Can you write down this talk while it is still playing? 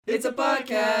It's a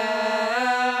podcast.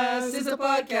 It's a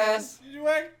podcast.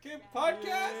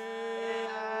 Podcast?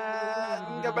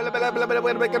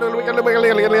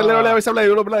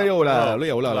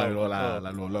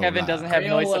 Kevin doesn't have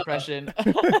noise suppression.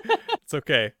 It's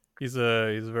okay. He's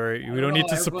very. We don't need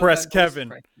to suppress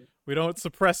Kevin. We don't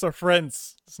suppress our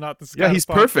friends. It's not this. Yeah, he's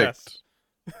perfect.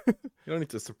 You don't need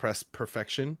to suppress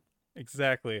perfection.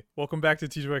 Exactly. Welcome back to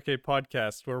TGYK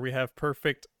Podcast, where we have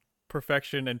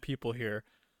perfection, and people here.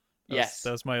 Yes.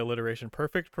 That was my alliteration.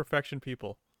 Perfect, perfection,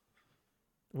 people.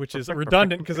 Which is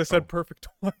redundant because I said perfect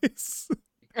twice.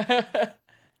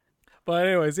 But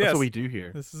anyways, yes. That's what we do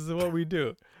here. This is what we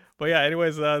do. But yeah,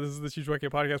 anyways, this is the TGYK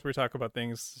Podcast where we talk about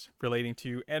things relating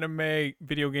to anime,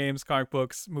 video games, comic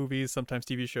books, movies, sometimes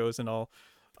TV shows, and all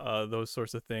those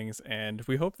sorts of things. And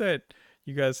we hope that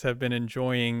you guys have been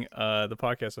enjoying the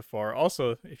podcast so far.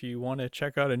 Also, if you want to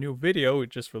check out a new video, we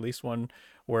just released one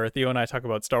where Theo and I talk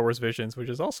about Star Wars Visions, which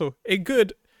is also a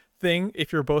good thing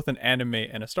if you're both an anime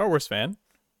and a Star Wars fan.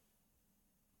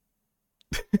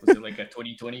 Was it like a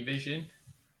 2020 vision?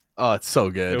 Oh, it's so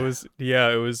good. It was the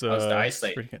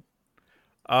eyesight? pretty good.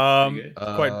 Pretty good.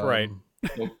 Quite bright.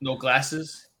 No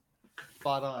glasses?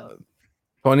 Spot on.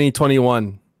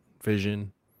 2021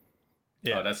 vision.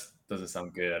 Yeah. Oh, that doesn't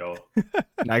sound good at all.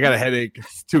 I got a headache.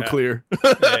 It's too Yeah. clear.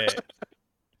 Yeah.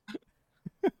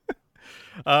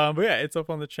 But yeah, it's up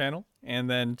on the channel. And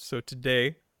then, so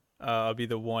today, I'll be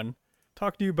the one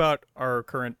talking to you about our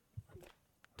current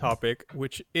topic,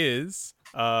 which is,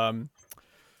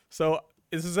 so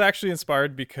this is actually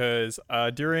inspired because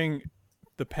during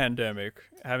the pandemic,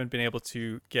 I haven't been able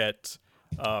to get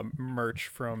merch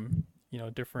from,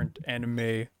 different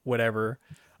anime, whatever,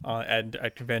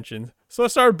 at conventions. So I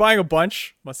started buying a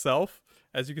bunch myself.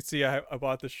 As you can see, I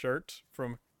bought this shirt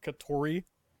from Katori.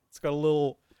 It's got a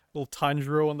little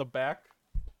Tanjiro on the back.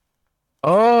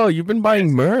 Oh, you've been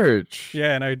buying merch.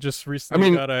 Yeah, and I just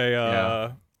recently got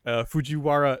a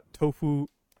Fujiwara Tofu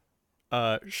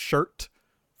shirt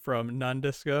from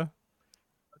Nandeska.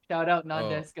 Shout out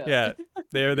Nandeska. Yeah,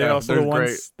 they're Yeah, also they're the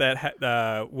ones that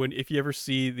if you ever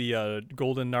see the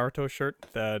golden Naruto shirt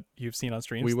that you've seen on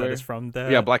streams, We that wear? is from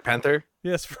that. Yeah, Black Panther.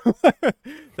 Yes,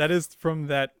 that is from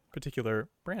that particular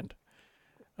brand.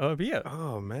 But yeah,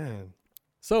 Oh man.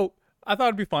 so I thought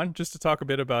it'd be fun just to talk a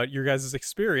bit about your guys'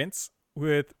 experience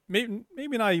with maybe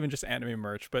not even just anime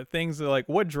merch, but things that, like,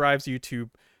 what drives you to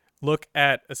look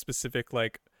at a specific,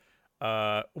 like,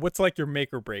 what's like your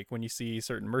make or break when you see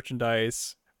certain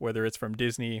merchandise, whether it's from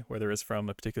Disney, whether it's from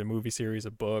a particular movie series,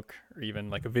 a book, or even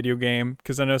like a video game.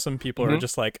 Because I know some people are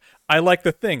just like, I like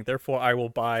the thing, therefore I will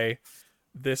buy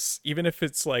this, even if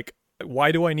it's like,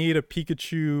 why do I need a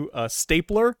Pikachu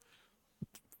stapler?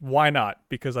 Why not?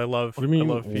 Because I love. What do you I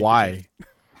mean? love Pikachu. Why?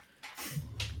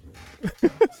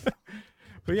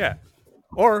 But yeah,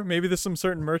 or maybe there's some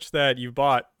certain merch that you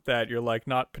bought that you're like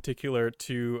not particular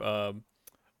to,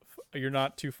 you're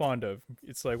not too fond of.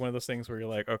 It's like one of those things where you're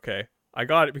like, okay, I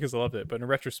got it because I loved it, but in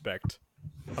retrospect,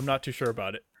 I'm not too sure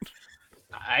about it.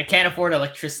 I can't afford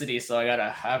electricity, so I gotta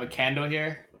have a candle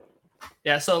here.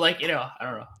 Yeah, so like, I don't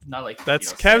know. Not like That's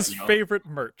stuff, Kev's favorite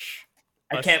merch.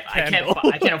 I A can't candle.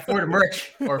 afford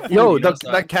merch or food. Yo,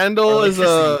 so- that candle or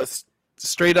is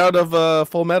straight out of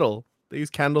Full Metal. They use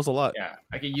candles a lot. Yeah,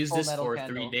 I can use Full this Metal for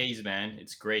candle. 3 days, man.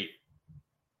 It's great.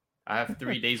 I have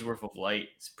 3 days worth of light.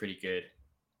 It's pretty good.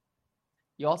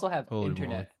 You also have Holy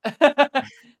internet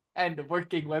and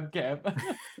working webcam.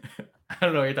 I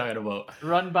don't know what you're talking about.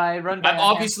 run by. I'm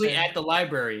obviously at the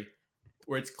library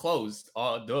where it's closed.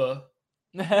 Oh, duh.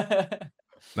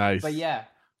 Nice. But yeah,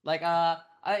 like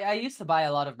I used to buy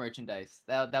a lot of merchandise.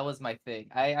 That was my thing.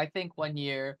 I think one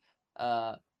year,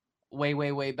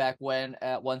 way back when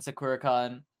at one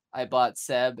SakuraCon, I bought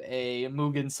Seb a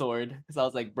Mugen sword because I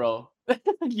was like, bro,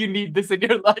 you need this in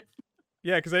your life.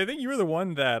 Yeah, because I think you were the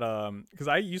one that, because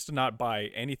I used to not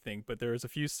buy anything, but there was a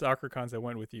few soccer cons that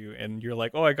went with you, and you're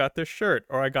like, oh, I got this shirt,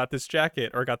 or I got this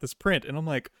jacket, or I got this print, and I'm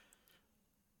like,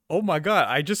 oh my god,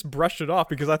 I just brushed it off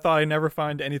because I thought I never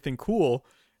find anything cool,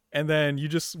 and then you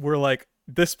just were like,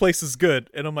 this place is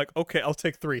good, and I'm like, okay, I'll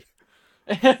take 3.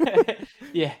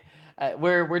 Yeah,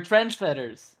 we're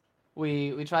trendsetters.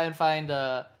 We try and find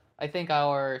I think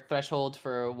our threshold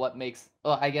for what makes.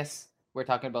 Oh, I guess we're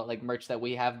talking about like merch that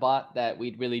we have bought that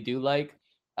we really do like.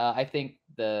 I think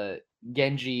the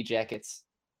Genji jackets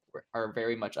are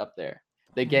very much up there.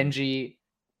 The Genji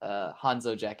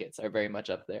Hanzo jackets are very much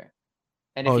up there.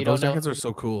 And if Oh, you don't those know, jackets are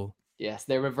so cool. yes,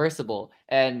 they're reversible.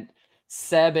 And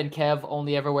Seb and Kev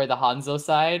only ever wear the Hanzo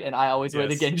side, and I always wear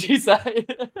the Yes. Genji side.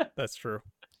 That's true.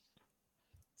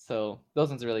 So those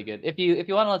ones are really good. If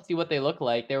you want to see what they look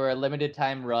like, they were a limited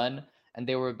time run, and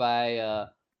they were by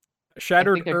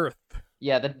Shattered they're- Earth.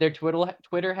 Yeah, their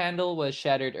Twitter handle was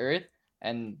Shattered Earth,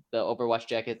 and the Overwatch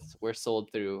jackets were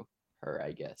sold through her,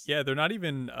 I guess. Yeah, they're not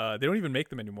even they don't even make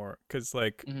them anymore because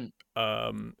like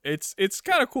Mhm. it's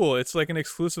kind of cool. It's like an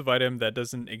exclusive item that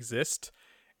doesn't exist,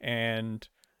 and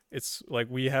it's like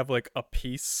we have like a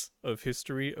piece of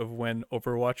history of when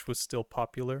Overwatch was still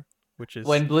popular, which is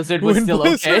When Blizzard was when still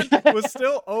Blizzard okay. was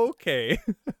still okay.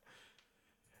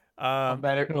 Oh,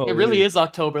 man, it holy. really is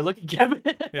October. Look at Kevin.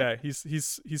 Yeah,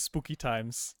 he's spooky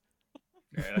times.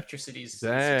 Yeah, electricity's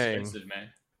Dang. expensive, man.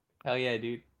 Hell yeah,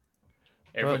 dude.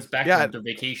 Everyone's back yeah. from their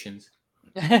vacations.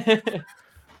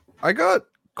 I got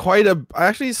I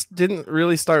actually didn't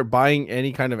really start buying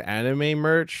any kind of anime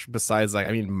merch besides like,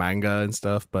 I mean, manga and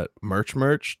stuff, but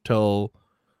merch till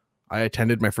I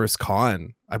attended my first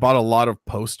con. I bought a lot of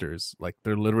posters. Like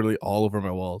they're literally all over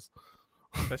my walls.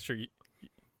 That's true.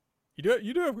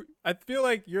 You do have, I feel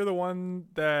like you're the one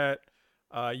that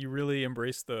you really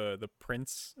embrace the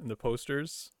prints and the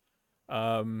posters.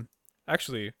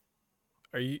 Actually,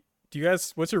 do you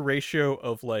guys, what's your ratio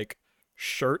of like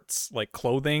shirts, like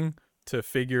clothing, to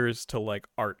figures to like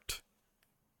art?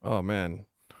 Oh man.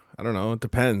 I don't know. It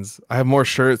depends. I have more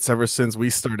shirts ever since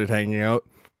we started hanging out.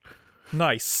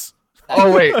 Nice.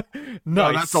 Oh wait. Nice.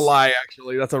 No, that's a lie,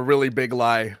 actually. That's a really big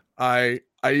lie. I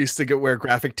used to wear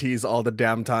graphic tees all the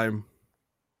damn time.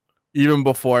 Even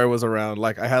before I was around.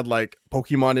 Like I had like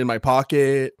Pokemon in my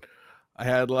pocket. I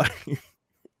had like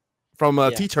from Yeah.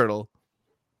 T-Turtle.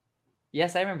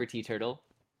 Yes, I remember T Turtle.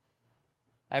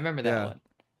 I remember that Yeah. one.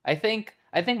 I think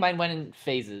mine went in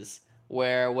phases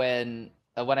where when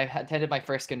I attended my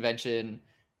first convention,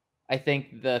 I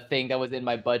think the thing that was in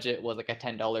my budget was like a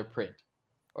 $10 print,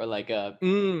 or like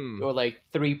or like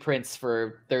 3 prints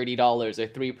for $30 or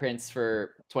 3 prints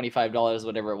for $25,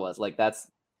 whatever it was. Like that's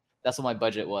what my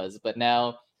budget was. But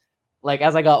now, like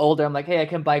as I got older, I'm like, hey, I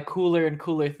can buy cooler and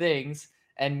cooler things,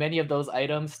 and many of those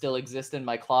items still exist in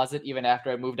my closet even after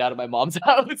I moved out of my mom's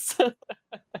house.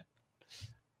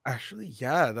 Actually,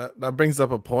 yeah, that brings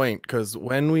up a point because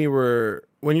when you're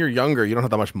younger, you don't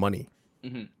have that much money.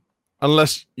 Mhm.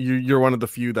 Unless you're one of the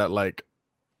few that like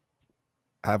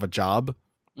have a job.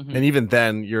 Mhm. And even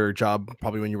then, your job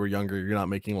probably when you were younger, you're not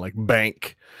making like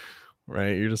bank,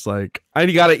 right? You're just like, I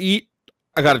gotta eat,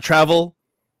 I gotta travel,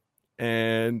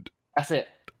 and That's it.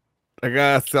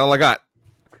 that's all I got.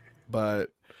 But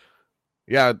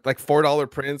yeah, like $4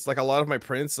 prints, like a lot of my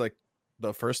prints, like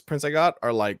the first prints I got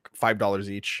are like $5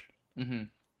 each. Mhm.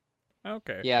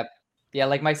 Okay. Yeah,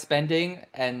 like my spending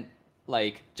and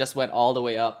like just went all the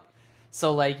way up.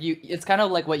 So like it's kind of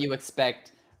like what you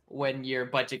expect when your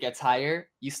budget gets higher.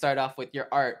 You start off with your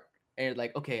art, and you're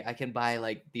like, okay, I can buy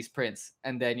like these prints,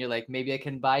 and then you're like, maybe I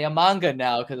can buy a manga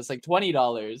now because it's like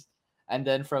 $20, and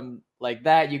then from like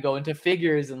that you go into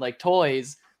figures and like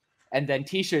toys, and then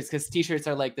t-shirts, because t-shirts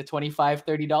are like the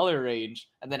 $25-$30 range,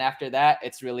 and then after that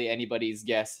it's really anybody's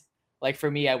guess. Like for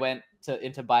me, I went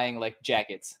into buying like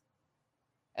jackets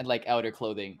and like outer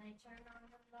clothing.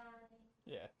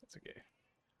 Yeah, that's okay.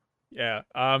 Yeah,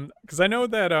 because I know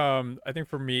that I think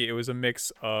for me it was a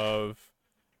mix of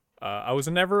I was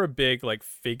never a big like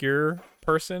figure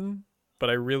person, but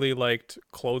I really liked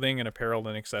clothing and apparel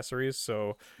and accessories.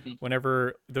 So Mhm.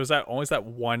 whenever there was that always that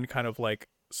one kind of like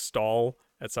stall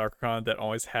at SoccerCon that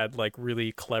always had like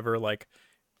really clever like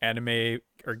anime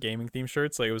or gaming theme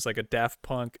shirts. Like it was like a Daft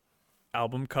Punk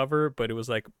album cover, but it was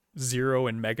like Zero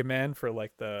and Mega Man for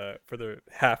like for the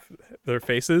half their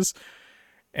faces.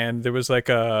 And there was like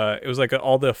it was like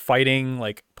all the fighting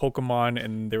like Pokemon,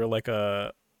 and they were like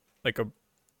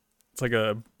it's like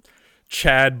a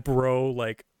Chad Bro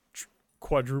like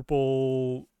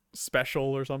quadruple special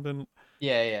or something.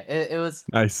 Yeah. It was.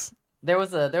 Nice. There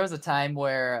was a time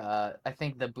where I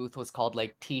think the booth was called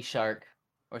like T Shark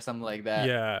or something like that.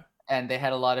 Yeah. And they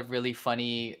had a lot of really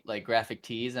funny like graphic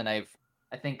tees, and I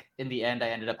think in the end I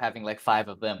ended up having like 5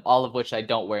 of them, all of which I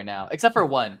don't wear now, except for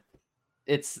one.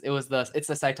 It's the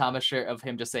Saitama shirt of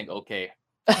him just saying okay.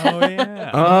 Oh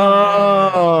yeah.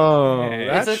 Oh,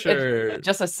 Yeah, that's It's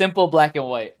just a simple black and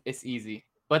white. It's easy.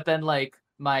 But then like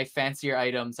my fancier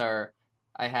items are,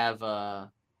 I have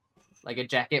like a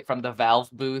jacket from the Valve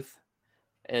booth.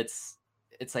 It's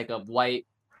like a white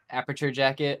aperture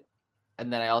jacket,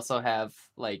 and then I also have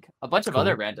like a bunch of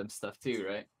other Cool. random stuff too,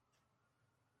 right?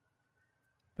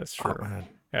 That's Oh, true. man.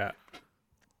 Yeah.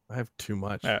 I have too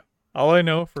much. Yeah. All I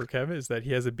know for Kevin is that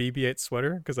he has a BB-8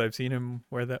 sweater because I've seen him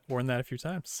worn that a few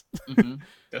times. Mhm.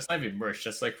 That's not even merch.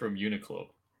 That's like from Uniqlo.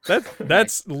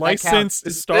 That's licensed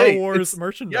It's Star fake. Wars It's-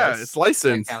 merchandise. Yeah, it's That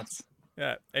licensed. counts.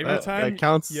 Yeah, every That time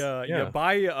counts. you Yeah.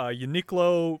 buy a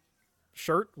Uniqlo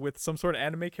shirt with some sort of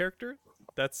anime character,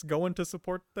 that's going to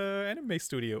support the anime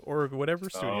studio or whatever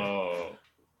studio. Oh,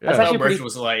 That's I actually thought merch pretty-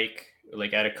 was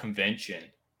like at a convention.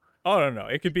 Oh no,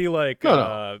 it could be like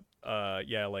No,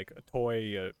 yeah, like a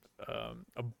toy,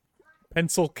 a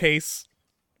pencil case,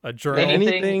 a journal.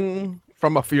 Anything- Anything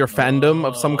from your fandom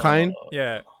of some kind. Oh.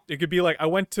 Yeah, it could be like I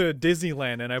went to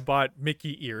Disneyland and I bought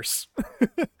Mickey ears.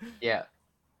 Yeah,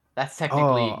 that's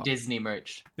technically Oh. Disney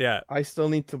merch. Yeah, I still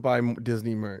need to buy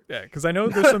Disney merch. yeah, because I know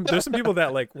there's some people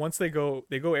that like once they go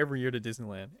every year to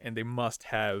Disneyland and they must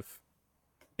have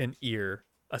an ear,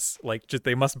 like just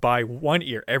they must buy one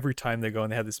ear every time they go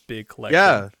and they have this big collection.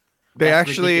 Yeah, they That's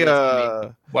actually ridiculous to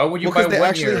me. Why would you because buy they one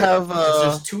actually ear? have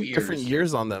There's 2 ears. different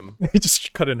years on them. They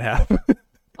just cut it in half.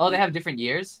 Oh, they have different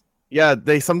years. Yeah,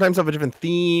 they sometimes have a different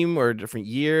theme or a different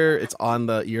year. It's on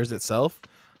the ears itself.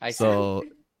 I see. So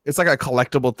it's like a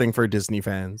collectible thing for Disney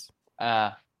fans.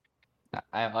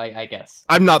 I guess.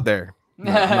 I'm not there.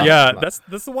 No, I'm not- Yeah, I'm not.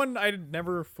 that's the one I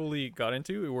never fully got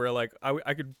into. Where like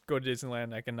I could go to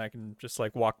Disneyland, I can just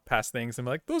like walk past things and be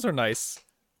like, those are nice.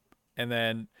 And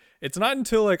then it's not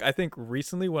until like I think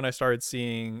recently when I started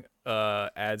seeing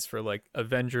ads for like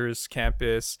Avengers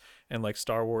Campus and like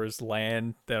Star Wars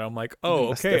Land that I'm like, oh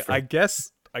That's okay, different.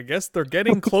 I guess they're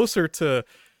getting closer to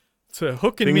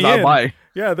hooking Things me I'll in. buy.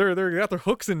 Yeah, they're got their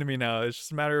hooks into me now. It's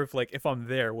just a matter of like if I'm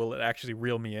there, will it actually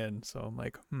reel me in? So I'm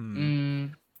like,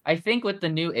 I think with the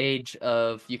new age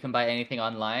of you can buy anything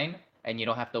online and you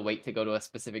don't have to wait to go to a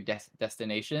specific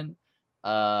destination,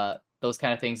 those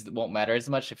kind of things won't matter as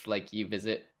much if like you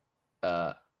visit,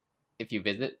 if you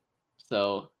visit.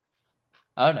 So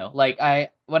I don't know. Like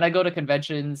when I go to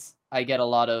conventions, I get a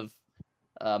lot of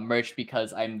merch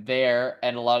because I'm there,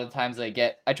 and a lot of times I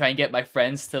try and get my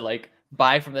friends to like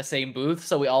buy from the same booth,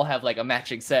 so we all have like a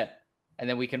matching set, and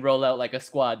then we can roll out like a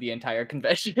squad the entire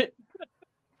convention.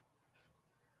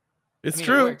 It's mean, it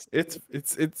true. works.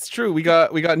 It's true. We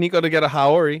got Nico to get a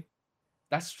Haori.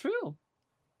 That's true.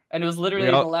 And it was literally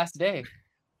all- the last day.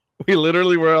 We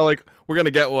literally were all like, we're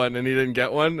gonna get one, and he didn't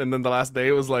get one, and then the last day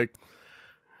it was like,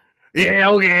 yeah,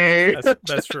 okay.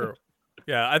 that's true.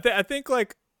 Yeah, I think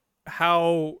like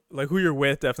how like who you're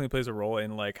with definitely plays a role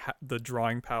in like the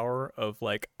drawing power of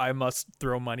like I must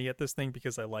throw money at this thing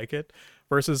because I like it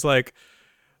versus like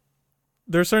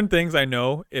there's certain things I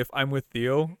know if I'm with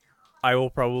Theo I will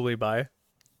probably buy.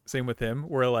 Same with him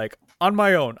where like on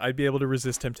my own I'd be able to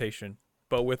resist temptation,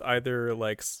 but with either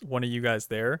like one of you guys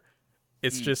there,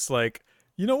 it's just like,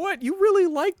 you know what, you really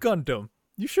like Gundam,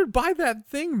 you should buy that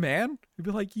thing, man. You'd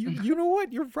be like, you know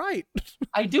what, you're right.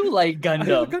 I do like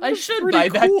Gundam. I Gundam's should pretty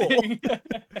buy cool. that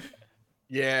thing.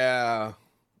 Yeah.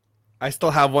 I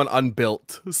still have one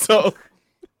unbuilt. So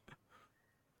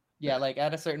Yeah, like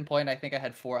at a certain point, I think I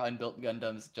had 4 unbuilt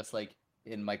Gundams just like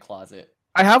in my closet.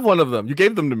 I have one of them. You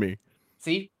gave them to me.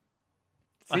 See,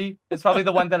 it's probably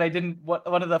the one that I didn't.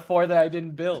 One of the 4 that I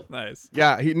didn't build. Nice.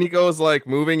 Yeah, Nico was like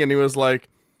moving and he was like,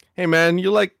 hey man,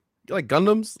 you like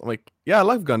Gundams? I'm like, yeah, I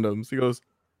love Gundams. He goes,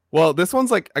 well, this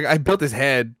one's like I built his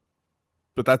head,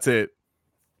 but that's it.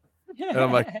 And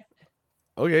I'm like,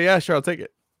 okay, yeah, sure, I'll take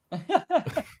it.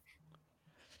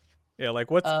 Yeah,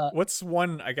 like what's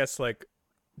one, I guess, like,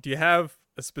 do you have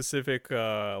a specific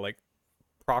like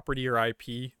property or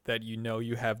IP that you know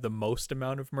you have the most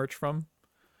amount of merch from?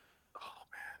 Oh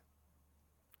man.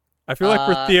 I feel like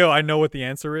for Theo, I know what the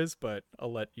answer is, but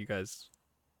I'll let you guys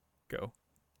go.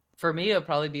 For me, it'll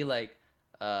probably be like,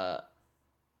 oh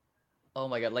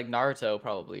my god, like Naruto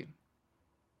probably.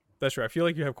 That's true. I feel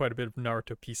like you have quite a bit of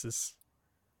Naruto pieces.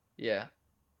 Yeah,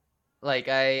 like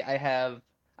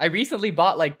I recently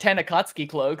bought like 10 Akatsuki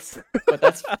cloaks, but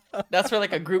that's for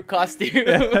like a group costume.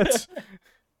 Yeah, that's-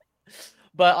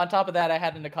 But on top of that, I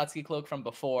had an Akatsuki cloak from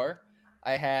before.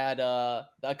 I had the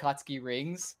Akatsuki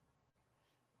rings.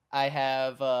 I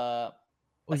have a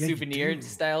yeah, you souvenir do.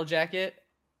 style jacket,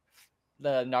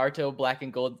 the Naruto black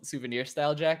and gold souvenir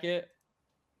style jacket.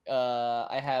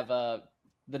 I have the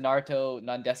Naruto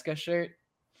Nandeska shirt.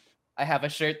 I have a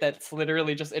shirt that's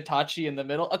literally just Itachi in the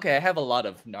middle. Okay, I have a lot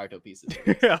of Naruto pieces.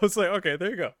 Yeah, I was like, okay, there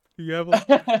you go. You have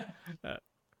a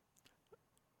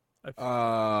I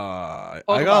got a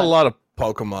Pokemon. lot of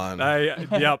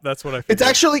Pokemon. yeah, that's what I figured. It's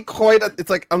actually it's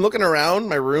like I'm looking around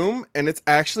my room and it's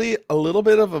actually a little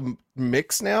bit of a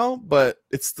mix now, but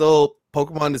it's still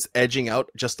Pokemon is edging out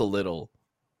just a little.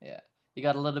 Yeah, you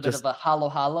got a little bit Just- of a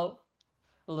hollow,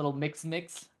 a little mix.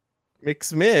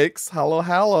 Mix,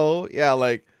 hello. Yeah,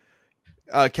 like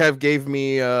Kev gave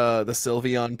me the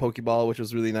Sylveon Pokeball, which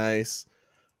was really nice.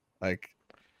 Like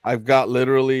I've got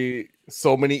literally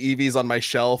so many EVs on my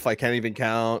shelf I can't even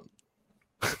count.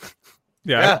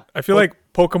 Yeah, Yeah. I feel like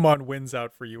Pokemon wins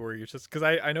out for you, where you're just because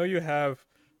I know you have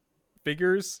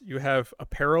figures, you have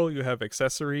apparel, you have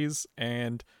accessories,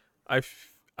 and I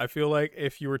feel like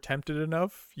if you were tempted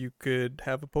enough, you could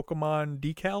have a Pokemon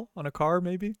decal on a car.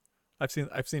 Maybe I've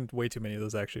seen way too many of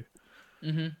those actually.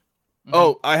 Mm-hmm.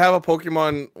 Oh, I have a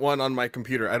Pokemon one on my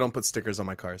computer. I don't put stickers on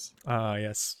my cars. Ah,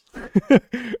 yes.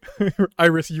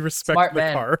 You respect Smart the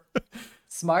man. car.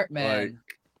 Smart man. Like,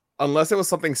 unless it was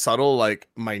something subtle like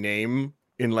my name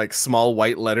in like small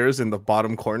white letters in the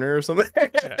bottom corner or something.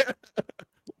 Yeah.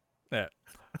 Yeah.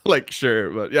 Like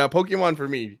sure, but yeah, Pokemon for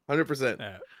me, 100%.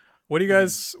 Yeah. What do you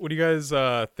guys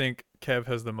think Kev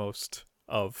has the most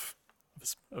of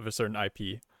a certain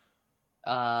IP?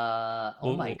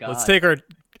 Oh my god. Let's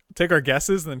take our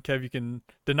guesses, and then Kev, you can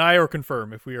deny or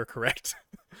confirm if we are correct.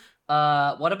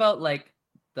 What about like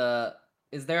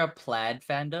is there a plaid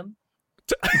fandom?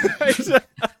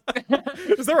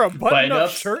 Is there a button-up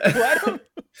Button-ups? shirt plaid?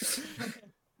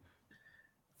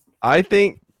 I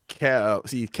think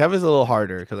Kev is a little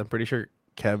harder because I'm pretty sure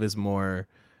Kev is more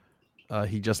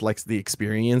he just likes the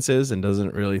experiences and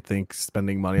doesn't really think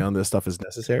spending money on this stuff is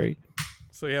necessary.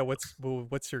 So yeah, what's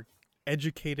your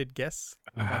educated guess,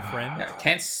 my friend? Yeah,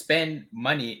 can't spend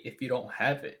money if you don't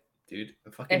have it, dude.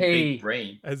 A fucking Hey. big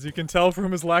brain. As you can tell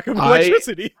from his lack of I-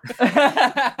 electricity.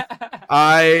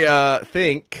 I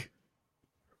think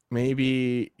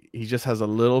maybe he just has a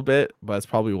little bit, but it's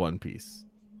probably One Piece.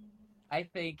 I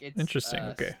think it's Interesting,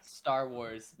 okay. Star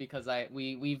Wars because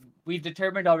we've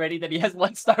determined already that he has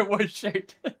one Star Wars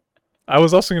shirt. I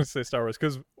was also going to say Star Wars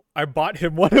because I bought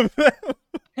him one of them,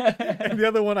 and the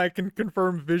other one I can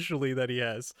confirm visually that he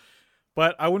has.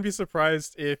 But I wouldn't be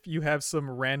surprised if you have some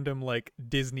random like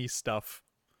Disney stuff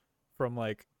from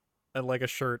like a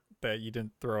shirt that you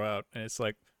didn't throw out, and it's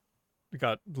like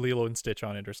got Lilo and Stitch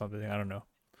on it or something. I don't know.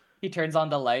 He turns on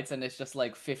the lights and it's just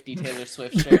like 50 Taylor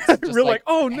Swift shirts just We're like,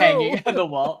 oh no, hanging on the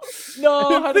wall.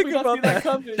 No, how did we Think not see about that that.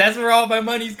 coming? That's where all my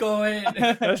money's going.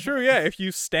 That's true. Yeah, if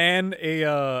you stan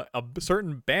a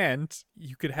certain band,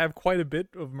 you could have quite a bit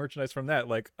of merchandise from that.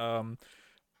 Like,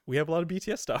 we have a lot of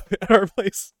BTS stuff at our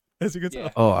place, as you can Yeah.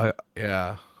 tell. Oh,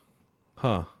 yeah.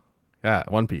 Huh. Yeah,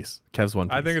 One Piece. Kev's One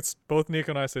Piece. I think it's both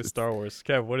Nico and I say Star Wars.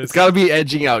 Kev, what is it's got to be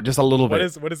edging out just a little what bit.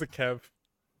 is it, Kev?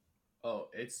 Oh,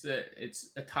 it's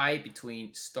a tie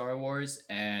between Star Wars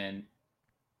and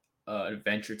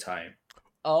Adventure Time.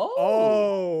 Oh,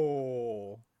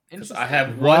 Oh, Because interesting. I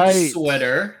have Right. one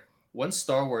sweater, one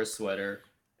Star Wars sweater,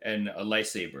 and a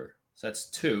lightsaber. So that's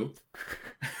 2.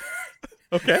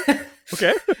 okay,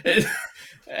 okay.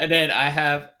 And then I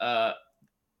have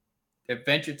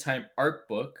Adventure Time art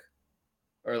book,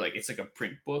 or like it's like a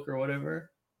print book or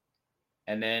whatever.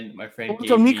 And then my friend Oh,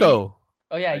 gave me, Nico.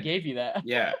 Oh yeah, I gave you that.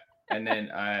 yeah. And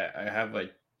then I have a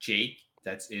Jake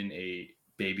that's in a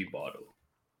baby bottle.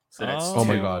 So that's Oh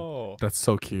my 2. God. That's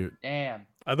so cute. Damn.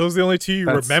 Are those the only two you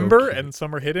That's so remember, cute. and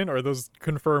some are hidden, or are those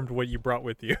confirmed what you brought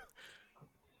with you?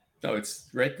 No, it's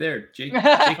right there. Jake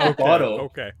Okay, the bottle.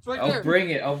 Okay. It's right I'll there.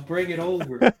 bring it. I'll bring it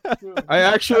over. That's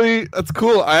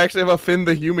cool. I actually have a Finn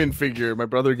the Human figure. My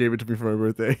brother gave it to me for my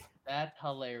birthday. That's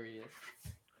hilarious.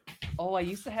 Oh, I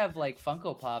used to have like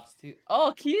Funko Pops too.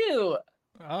 Oh, cute.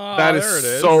 Ah, That there it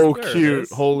is so There it cute.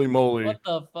 is. Holy moly. What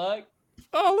the fuck?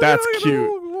 Oh, look That's at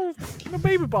cute. The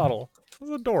baby bottle. It's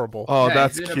adorable. Oh, Yeah,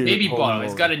 that's it's in cute. a baby Holy bottle. It's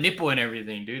moly. got a nipple and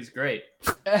everything, dude. It's great.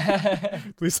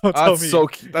 Please don't tell That's me. so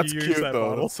cute. That's you cute used that though.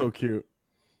 bottle. That's so cute.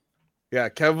 Yeah,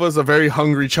 Kev was a very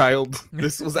hungry child.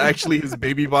 This was actually his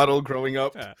baby bottle growing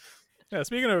up. Yeah. Yeah.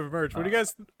 Speaking of merch, what do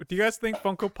you guys think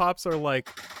Funko Pops are like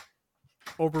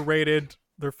overrated?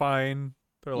 They're fine.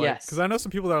 They're like, Yes. because I know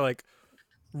some people that are like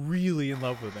really in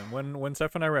love with them. When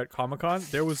Steph and I were at Comic-Con,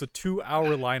 there was a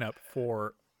 2-hour lineup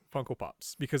for Funko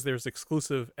Pops because there's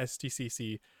exclusive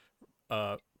STCC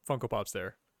Funko Pops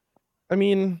there. I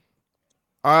mean,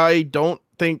 I don't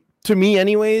think, to me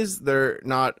anyways, they're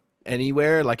not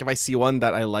anywhere. Like if I see one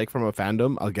that I like from a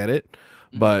fandom, I'll get it.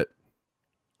 Mhm. But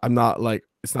I'm not like,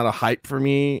 it's not a hype for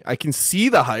me. I can see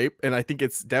the hype and I think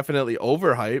it's definitely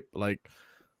overhype. Like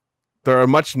there are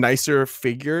much nicer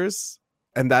figures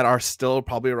and that are still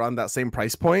probably around that same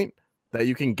price point that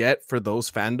you can get for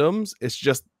those fandoms. It's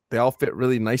just they all fit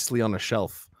really nicely on a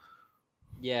shelf.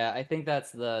 Yeah, I think that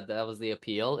was the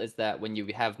appeal, is that when you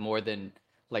have more than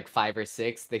like 5 or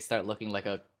 6, they start looking like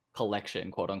a collection,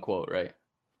 quote unquote, right?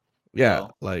 Yeah,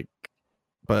 So- like,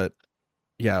 but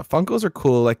yeah, Funkos are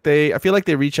cool. Like I feel like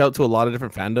they reach out to a lot of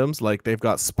different fandoms. Like they've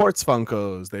got sports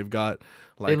Funkos, they've got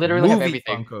like literally have movie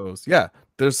everything. Funkos. Yeah,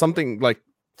 there's something like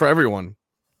for everyone.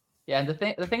 Yeah, and the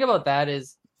thing about that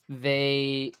is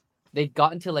they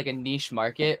got into like a niche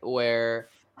market where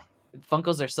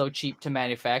Funkos are so cheap to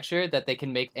manufacture that they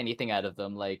can make anything out of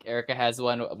them. Like Erica has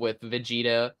one with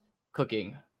Vegeta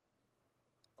cooking.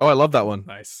 Oh, I love that one.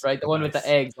 Nice. Right, the one with the Nice.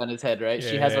 eggs on his head, right?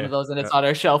 She Yeah, has yeah, one of those, and it's on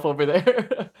her shelf over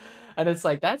there. And it's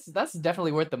like that's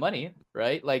definitely worth the money,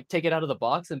 right? Like take it out of the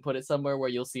box and put it somewhere where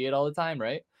you'll see it all the time,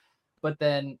 right? But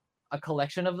then a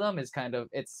collection of them is kind of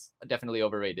it's definitely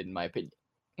overrated in my opinion.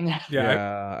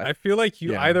 Yeah, I feel like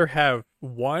you yeah. either have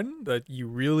one that you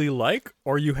really like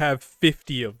or you have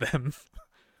 50 of them.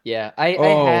 Yeah, I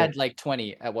Oh. had like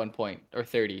 20 at one point or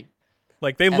 30,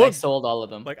 Like they and I look sold all of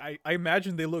them. like I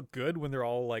imagine they look good when they're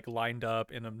all like lined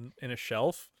up in a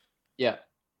shelf, Yeah,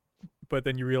 but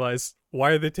then you realize,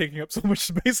 why are they taking up so much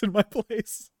space in my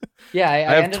place? yeah, I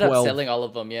have ended up 12. selling all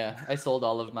of them. Yeah, I sold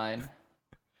all of mine.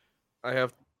 I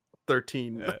have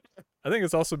 13. Yeah. I think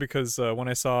it's also because when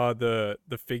I saw the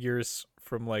figures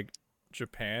from like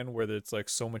Japan, where it's like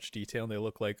so much detail and they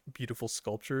look like beautiful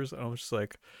sculptures, and I was just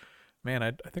like, man,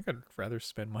 I think I'd rather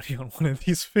spend money on one of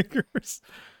these figures.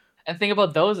 And the thing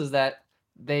about those is that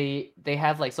they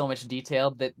have like so much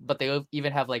detail but they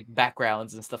even have like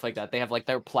backgrounds and stuff like that. They have like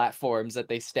their platforms that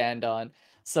they stand on.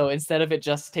 So instead of it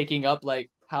just taking up like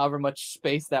however much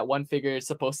space that one figure is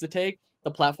supposed to take,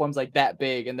 the platform's like that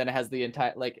big, and then it has the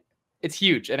entire like it's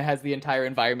huge and it has the entire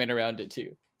environment around it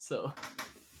too. So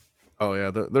Oh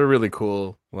yeah, they're really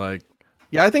cool. Like,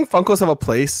 yeah, I think Funkos have a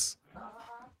place.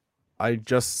 I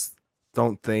just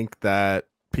don't think that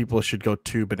people should go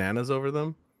too bananas over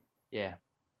them. yeah.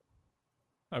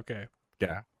 Okay.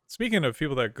 Yeah. Speaking of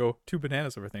people that go too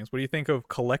bananas over things, what do you think of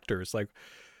collectors? Like,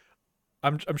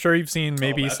 I'm sure you've seen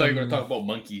maybe I thought some. you were gonna talk about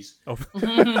monkeys. Oh.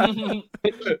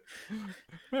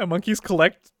 Yeah, monkeys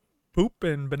collect poop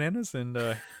and bananas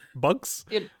and bugs.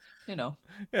 You know.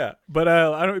 Yeah, but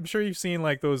I'm sure you've seen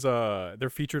like those. They're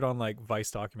featured on like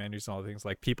Vice documentaries and all things.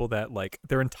 Like people that like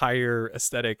their entire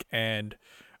aesthetic and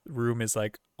room is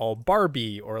like all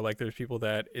Barbie, or like there's people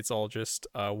that it's all just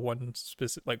one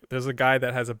specific. Like there's a guy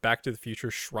that has a Back to the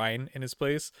Future shrine in his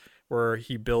place where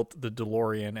he built the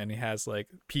DeLorean, and he has like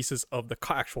pieces of the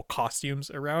actual costumes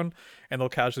around, and they'll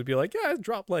casually be like, "Yeah, I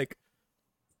dropped like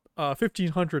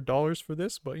 $1,500 for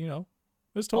this, but you know,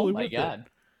 it's totally Oh my worth god.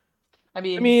 it." I I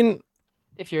mean, mean,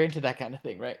 if you're into that kind of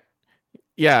thing, right?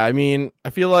 yeah, I mean, I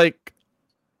feel like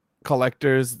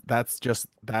collectors, that's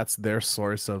their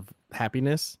source of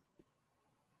happiness.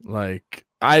 Like,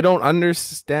 I don't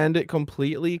understand it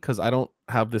completely because I don't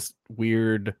have this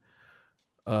weird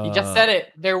You just said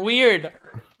it. They're weird.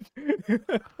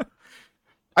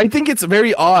 I think it's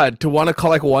very odd to want to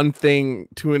collect one thing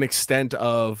to an extent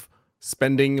of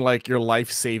spending like your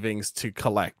life savings to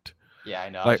collect. Yeah, I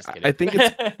know. I'm Like, just I kidding. think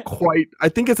it's I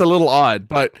think it's a little odd,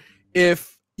 but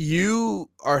if you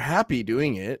are happy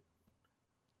doing it,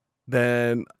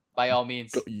 then by all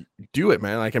means do it,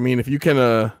 man. Like, I mean, if you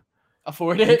can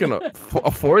afford you it. can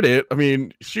afford it. I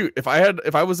mean, shoot, if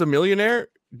I was a millionaire,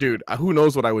 dude, who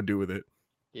knows what I would do with it.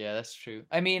 Yeah, that's true.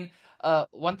 I mean,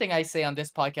 one thing I say on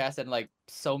this podcast and like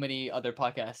so many other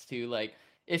podcasts too, like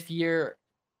if your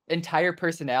entire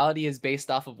personality is based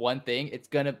off of one thing,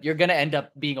 you're gonna end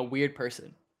up being a weird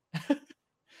person.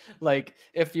 Like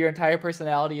if your entire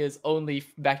personality is only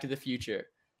Back to the Future,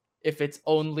 if it's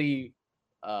only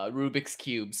Rubik's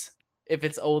cubes, if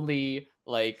it's only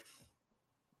like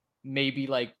maybe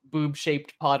like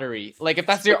boob-shaped pottery, like if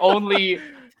that's your only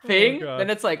thing, God. then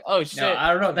it's like, oh shit. No,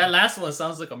 I don't know. That last one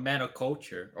sounds like a man of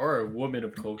culture or a woman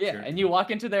of culture. Yeah, and you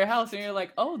walk into their house and you're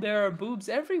like, oh, there are boobs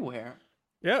everywhere.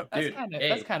 Yeah, That's Dude, kind of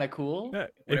hey. cool. yeah.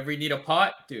 Whenever you need a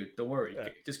pot, dude, don't worry. Yeah.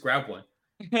 Just grab one.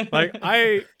 Like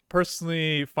I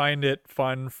personally find it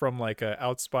fun from like a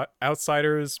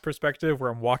outsider's perspective,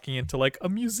 where I'm walking into like a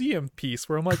museum piece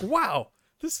where I'm like, wow,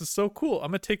 this is so cool. I'm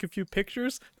gonna take a few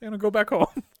pictures, then I'm gonna go back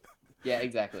home. Yeah,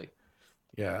 exactly.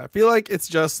 Yeah, I feel like it's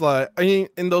just like, I mean,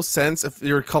 in those sense, if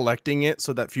you're collecting it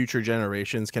so that future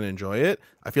generations can enjoy it,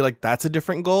 I feel like that's a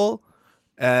different goal.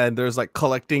 And there's like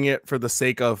collecting it for the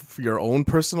sake of your own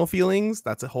personal feelings.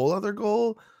 That's a whole other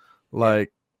goal.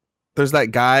 Like, there's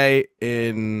that guy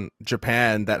in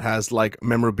Japan that has like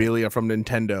memorabilia from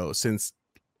Nintendo since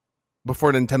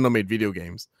before Nintendo made video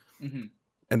games. Hmm.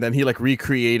 And then he like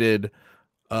recreated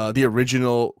the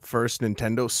original first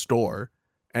Nintendo store.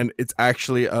 And it's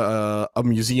actually a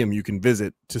museum you can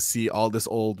visit to see all this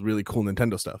old, really cool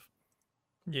Nintendo stuff.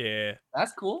 Yeah,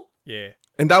 That's cool. yeah,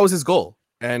 And that was his goal.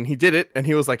 And he did it. And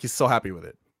he was like, he's so happy with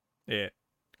it. yeah.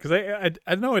 Because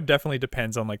I know it definitely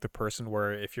depends on like the person.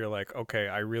 Where if you're like, okay,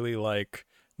 I really like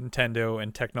Nintendo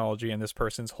and technology, and this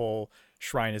person's whole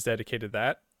shrine is dedicated to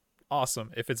that, awesome.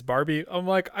 If it's Barbie, I'm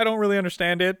like, I don't really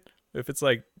understand it. If it's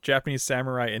like Japanese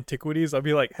samurai antiquities, I'll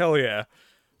be like, hell yeah.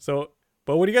 So,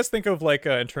 but what do you guys think of like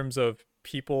in terms of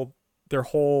people,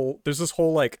 there's this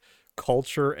whole like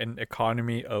culture and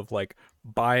economy of like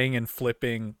buying and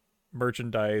flipping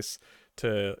merchandise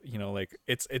to, you know, like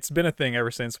it's been a thing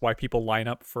ever since, why people line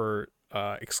up for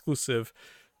exclusive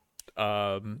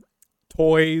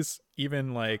toys,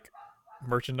 even like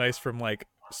merchandise from like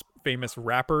famous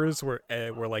rappers, where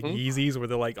like Yeezys, where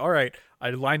they're like, all right,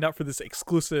 I lined up for this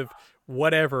exclusive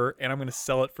whatever, and I'm gonna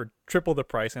sell it for triple the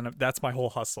price, and that's my whole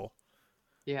hustle.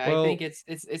 Yeah, Well- I think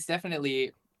it's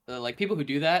definitely like people who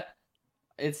do that.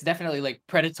 It's definitely like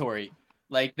predatory.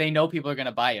 Like they know people are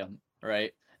gonna buy them,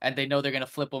 right? And they know they're gonna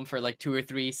flip them for like 2 or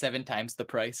 3, 7 times the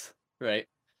price, right?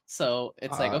 So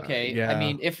it's like, okay, I yeah.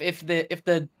 mean, if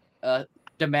the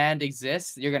demand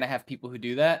exists, you're gonna have people who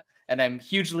do that, and I'm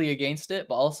hugely against it.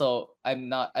 But also, I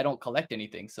don't collect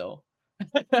anything, so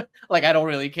like I don't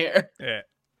really care. Yeah.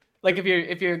 Like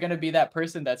if you're gonna be that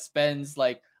person that spends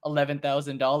like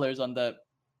 $11,000 on the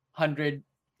 100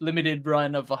 limited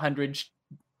run of 100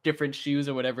 different shoes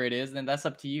or whatever it is, then that's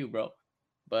up to you, bro.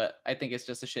 But I think it's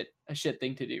just a shit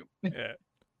thing to do. Yeah.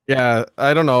 Yeah,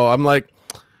 I don't know. I'm like,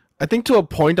 I think to a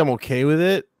point I'm okay with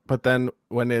it, but then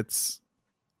when it's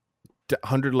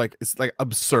 100, like it's like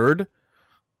absurd,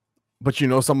 but you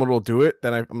know someone will do it,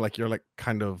 then I'm like, you're like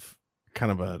kind of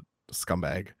a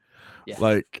scumbag. Yeah.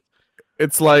 Like,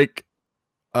 it's like,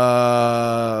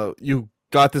 you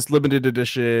got this limited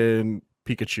edition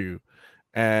Pikachu,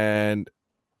 and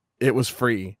it was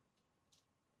free,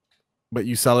 but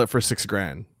you sell it for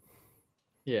 $6,000.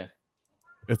 Yeah.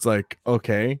 It's like,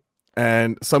 okay.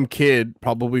 And some kid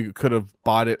probably could have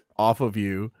bought it off of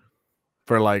you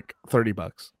for like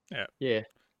 $30. Yeah.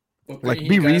 Well, Like, he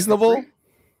be got it for reasonable. free?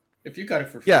 If you got it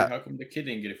for free, Yeah. how come the kid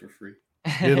didn't get it for free?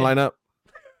 He didn't line up.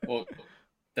 Well,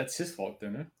 that's his fault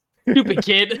then, huh? Stupid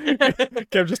kid.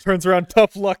 Kev just turns around,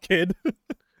 tough luck, kid.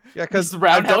 Yeah, because Just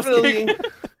roundhouse kick.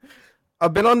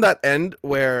 I've been on that end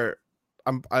where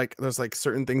I'm like, there's like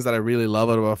certain things that I really love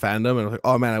out of a fandom, and I'm like,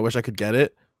 oh man, I wish I could get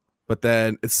it, but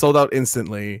then it's sold out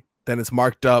instantly. Then it's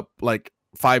marked up like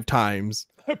 5 times.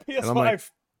 PS5. I'm like,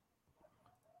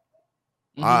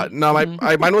 Mhm, no,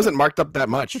 mhm. mine wasn't marked up that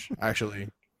much actually.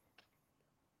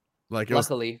 Like it was,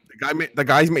 Luckily, the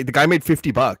guy made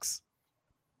 $50.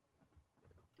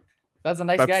 that's a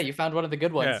nice That's- guy. You found one of the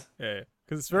good ones. Yeah.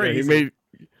 Because it's Yeah, very he easy. made.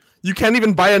 You can't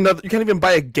even buy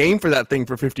a game for that thing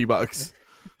for $50.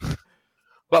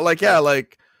 But like, yeah,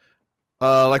 like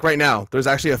right now, there's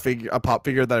actually a pop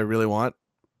figure that I really want,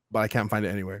 but I can't find it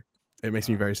anywhere. It makes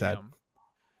me very sad. Damn.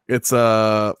 It's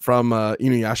from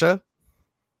Inuyasha.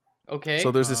 Okay.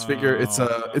 So there's this figure. It's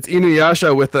Oh. it's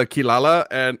Inuyasha with Kilala,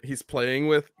 and he's playing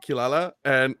with Kilala,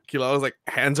 and Kilala's like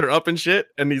hands her up and shit,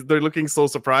 and they're looking so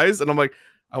surprised, and I'm like,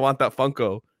 I want that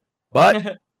Funko,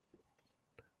 but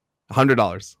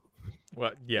 $100.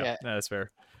 What? Yeah, Yeah. that's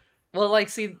fair. Well, like,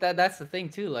 see that's the thing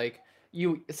too. Like,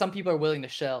 some people are willing to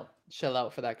shell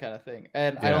out for that kind of thing,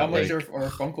 and I Yeah, don't How much think. are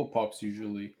Funko Pops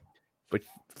usually? Like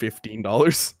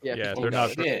 $15. Yeah, Yeah, people they're do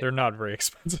not. that. shit. They're not very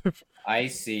expensive. I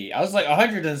see. I was like,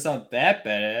 100 doesn't sound that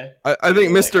bad. I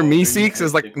think Like, Mr. oh, Meeseeks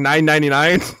is like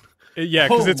 $9.99. Yeah,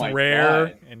 because Oh it's my rare,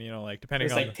 God. and you know, like depending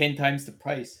It's on. like 10 times the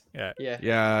price. Yeah.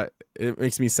 Yeah, it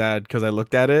makes me sad because I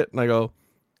looked at it and I go,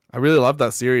 I really love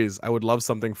that series. I would love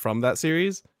something from that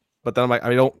series, but then I'm like,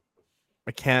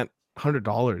 I can't.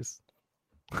 $100.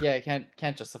 Yeah, I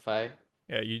can't justify.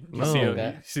 Yeah, you No. see,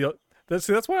 Okay.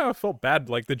 that's why I felt bad.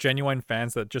 Like the genuine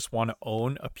fans that just want to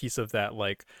own a piece of that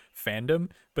like fandom,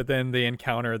 but then they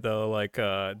encounter the like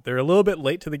they're a little bit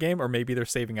late to the game, or maybe they're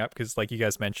saving up because, like you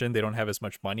guys mentioned, they don't have as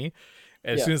much money.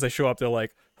 As Yeah. soon as they show up, they're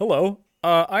like, "Hello,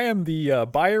 I am the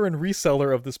buyer and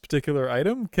reseller of this particular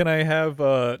item. Can I have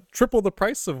triple the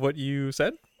price of what you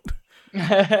said?"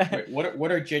 Wait,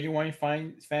 what are genuine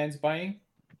fans buying?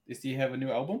 Does he have a new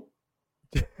album?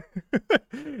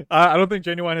 I don't think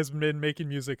Genuine has been making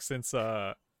music since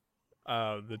the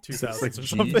 2000s like or G-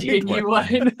 something.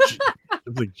 Genuine.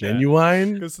 It's like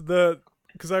genuine.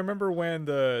 Because I remember when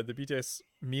the BTS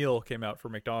meal came out for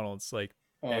McDonald's, like,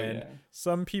 Oh and yeah.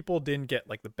 some people didn't get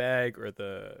like the bag or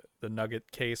the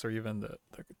nugget case or even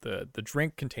the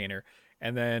drink container,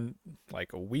 and then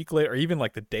like a week later or even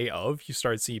like the day of, you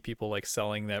started seeing people like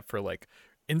selling that for like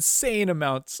insane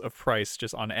amounts of price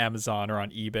just on Amazon or on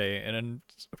eBay. And then,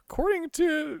 according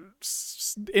to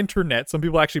internet, some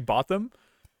people actually bought them,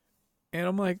 and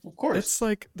I'm like, Of course. it's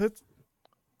like that's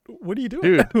what are you doing,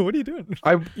 Dude. what are you doing?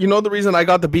 You know the reason I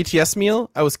got the BTS meal?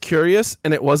 I was curious,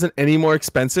 and it wasn't any more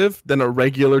expensive than a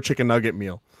regular chicken nugget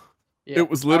meal. Yeah. It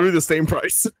was literally the same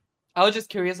price. I was just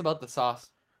curious about the sauce.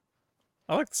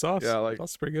 I like the sauce. Yeah, like-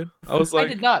 That's pretty good. I was I like,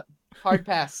 did not. Hard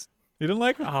pass. You didn't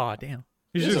like? Oh, damn.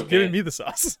 You It's just okay. giving me the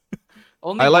sauce.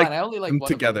 Only I like one. I only like them one of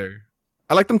them. together.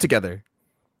 I like them together.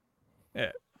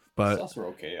 Yeah. But Sauce were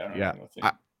okay. I don't yeah, know.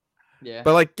 I- Yeah.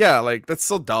 But like, yeah, like that's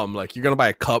so dumb. Like you're gonna buy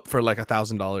a cup for like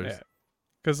 $1,000. Yeah.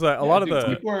 Because a lot of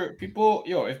dude, the people,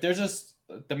 yo, if there's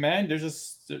demand, there's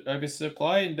a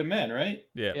supply and demand, right?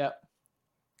 yeah. Yeah.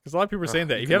 Because a lot of people are saying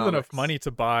that if you have enough money to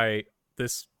buy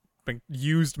this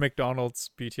used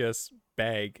McDonald's BTS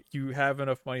bag, you have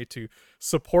enough money to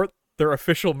support their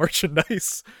official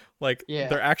merchandise, like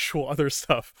their actual other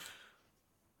stuff.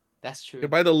 That's true. You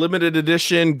buy the limited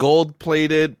edition, gold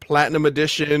plated, platinum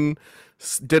edition,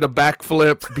 did a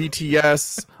backflip,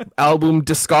 BTS album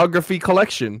discography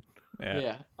collection.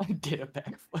 Yeah. I did a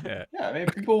backflip. Yeah, I mean,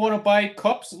 people want to buy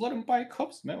cups, let them buy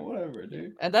cups, man. Whatever,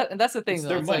 dude. And that's the thing, it's though.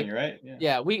 their It's money, like, right?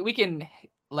 Yeah, we can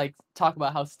like talk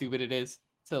about how stupid it is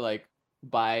to like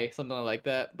buy something like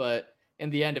that, but in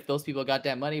the end, if those people got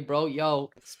that money, bro, yo,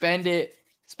 spend it.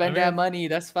 Spend that money.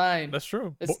 That's fine. That's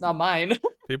true. It's not mine.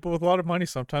 People with a lot of money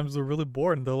sometimes they're really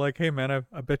bored and they're like, "Hey, man,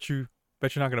 I bet you're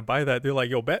not gonna buy that." They're like,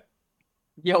 "Yo, bet."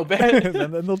 Yo, bet.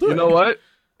 And then they'll do it. You know what?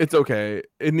 It's okay.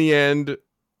 In the end,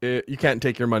 you can't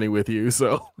take your money with you.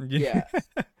 So yeah.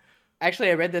 Actually,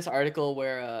 I read this article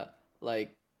where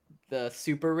like the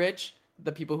super rich,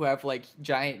 the people who have like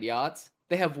giant yachts,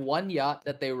 they have one yacht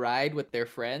that they ride with their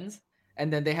friends,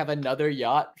 and then they have another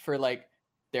yacht for like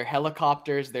their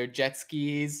helicopters, their jet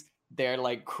skis, their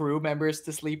like crew members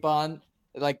to sleep on.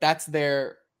 Like that's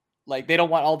their, like they don't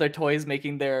want all their toys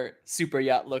making their super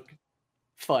yacht look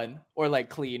fun or like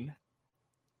clean.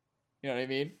 You know what I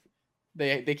mean?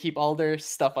 They keep all their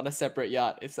stuff on a separate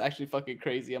yacht. It's actually fucking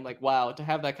crazy. I'm like, wow, to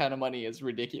have that kind of money is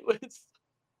ridiculous.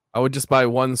 I would just buy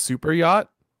one super yacht,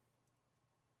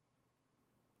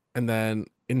 and then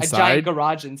inside a giant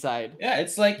garage inside. Yeah,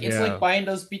 it's like buying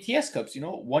those BTS cups. You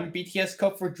know, one BTS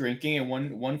cup for drinking and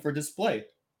one for display.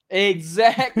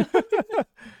 Exactly.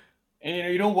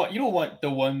 And you don't want the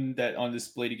one that on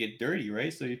display to get dirty,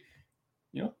 right? So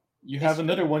you have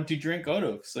another one to drink out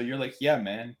of. So you're like, yeah,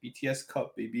 man, BTS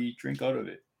cup, baby, drink out of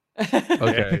it.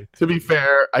 Okay. To be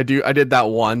fair, I did that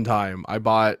one time. I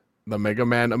bought the Mega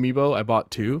Man amiibo. I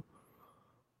bought two.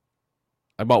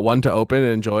 I bought one to open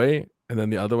and enjoy, and then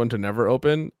the other one to never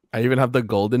open. I even have the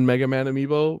golden Mega Man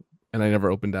amiibo, and I never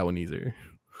opened that one either.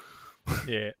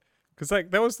 Yeah, because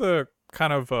like that was the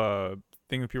kind of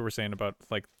thing that people were saying about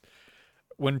like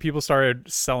when people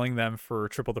started selling them for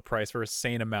triple the price for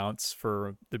insane amounts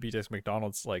for the BTS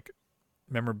McDonald's like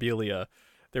memorabilia.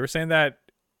 They were saying that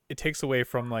it takes away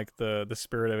from like the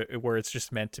spirit of it, where it's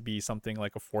just meant to be something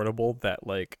like affordable that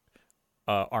like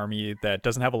army that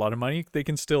doesn't have a lot of money, they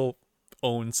can still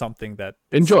own something that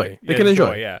enjoy. They can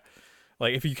enjoy. Yeah.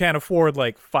 Like if you can't afford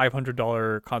like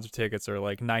 $500 concert tickets or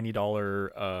like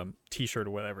 $90 t-shirt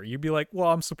or whatever, you'd be like,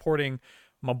 well, I'm supporting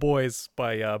my boys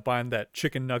by buying that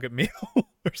chicken nugget meal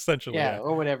essentially. Yeah,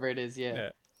 or whatever it is. Yeah.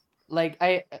 Like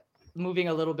I moving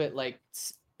a little bit like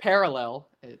parallel,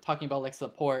 talking about like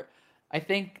support. I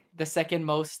think the second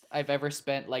most I've ever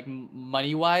spent like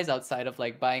money wise outside of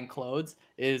like buying clothes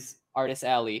is Artist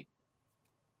Alley,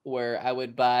 where I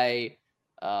would buy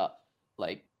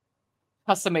like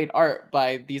custom made art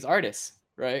by these artists,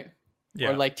 right? Yeah.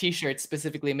 Or like t-shirts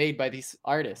specifically made by these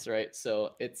artists, right?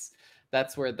 So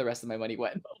that's where the rest of my money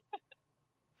went.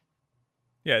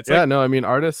 Yeah, it's no, I mean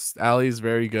Artist Alley is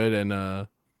very good and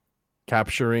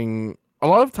capturing a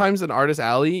lot of times in Artist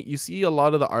Alley, you see a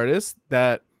lot of the artists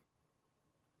that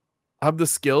have the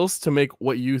skills to make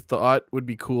what you thought would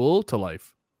be cool to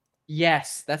life.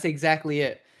 Yes, that's exactly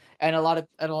it. And a lot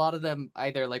of them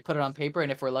either like put it on paper,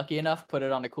 and if we're lucky enough, put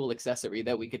it on a cool accessory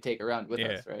that we could take around with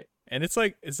us, right? And it's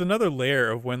like it's another layer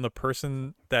of when the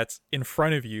person that's in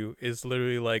front of you is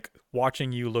literally like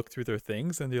watching you look through their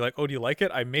things, and they're like, "Oh, do you like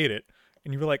it? I made it."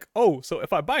 And you're like, "Oh, so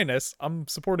if I buy this, I'm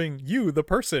supporting you, the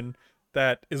person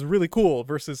that is really cool,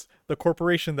 versus the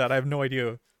corporation that I have no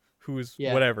idea who's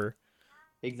whatever."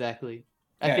 Exactly.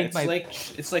 I think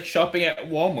it's like shopping at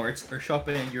Walmart or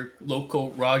shopping at your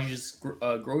local Raj's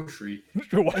grocery.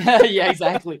 Yeah,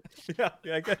 exactly.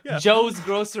 Yeah. Joe's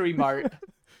Grocery Mart.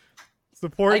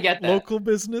 Support local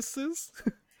businesses.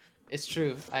 It's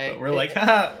true. We're like,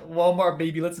 haha, Walmart,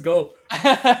 baby, let's go.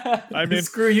 I mean,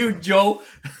 screw you, Joe.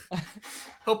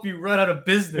 Hope you run out of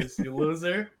business, you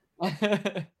loser.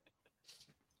 I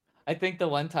think the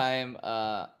one time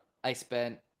I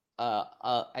spent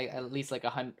at least like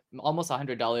almost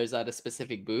 $100 at a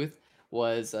specific booth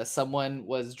was someone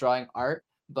was drawing art,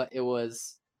 but it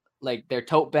was like their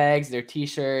tote bags, their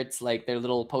t-shirts, like their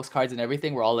little postcards and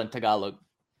everything were all in Tagalog.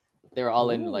 They were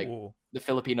all in like the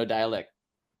Filipino dialect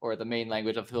or the main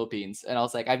language of the Philippines. And I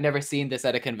was like, I've never seen this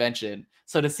at a convention.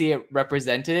 So to see it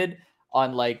represented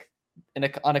on like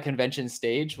on a convention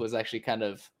stage was actually kind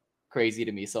of crazy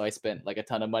to me. So I spent like a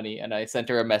ton of money, and I sent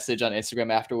her a message on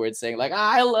Instagram afterwards saying like,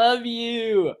 I love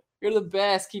you. You're the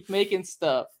best. Keep making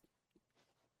stuff.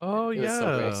 Oh It was yeah,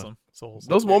 so great. Awesome. So wholesome.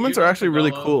 those moments You are know, actually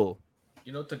really Tagalog- cool.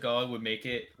 You know, Tagalog would make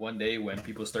it one day when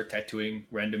people start tattooing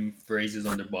random phrases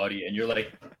on their body, and you're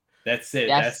like, "That's it.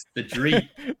 Yes. That's the dream.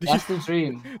 That's the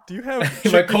dream. Do you have My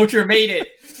chicken, culture made it."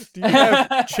 do you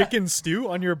have chicken stew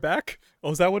on your back?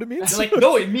 Oh, is that what it means? They're like,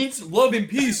 "No, it means love and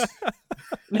peace."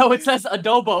 No, it says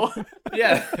adobo.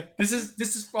 Yeah, this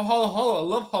is for holla holla. I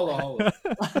love holla holla.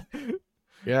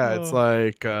 Yeah, it's Oh.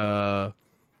 like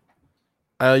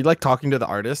I like talking to the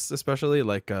artists, especially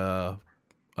like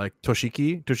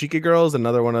Toshiki. Toshiki Girl is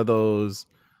another one of those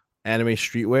anime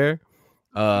streetwear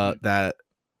that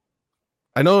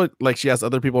I know like she has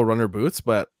other people run her boots,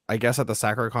 but I guess at the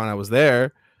SakuraCon I was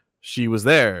there, she was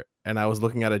there, and I was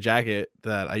looking at a jacket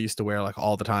that I used to wear like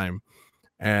all the time,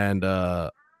 and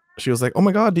she was like, "Oh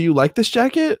my god, do you like this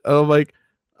jacket?" I'm like,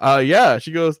 yeah."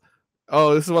 She goes,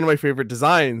 "Oh, this is one of my favorite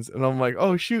designs," and I'm like,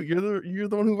 "Oh shoot, you're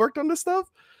the one who worked on this stuff."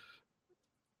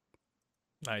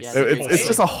 Nice. Yeah, It's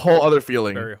just a whole other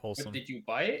feeling. very But wholesome. did you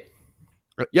buy it?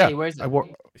 Yeah, Hey, where's it? I wore.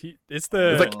 It's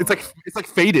the It's like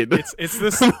faded.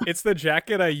 it's the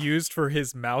jacket I used for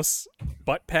his mouse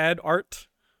butt pad art.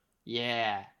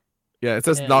 Yeah. Yeah, it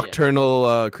says Hell yeah.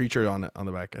 nocturnal creature on it on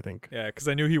the back, I think. Yeah, because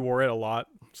I knew he wore it a lot,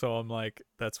 so I'm like,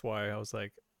 that's why I was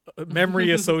like, memory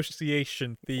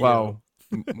association Theo. Wow.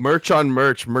 Merch on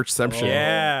merchception. Oh.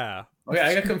 Yeah. Okay,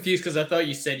 I got confused because I thought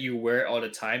you said you wear it all the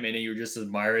time, and then you were just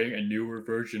admiring a newer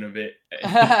version of it.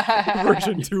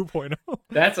 Version 2.0.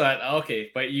 That's what. Okay,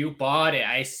 but you bought it.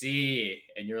 I see,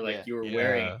 and you're like Yeah. you were Yeah.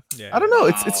 wearing. Yeah. I don't know.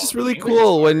 It's just Wow. really English is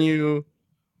cool hard.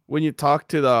 when you talk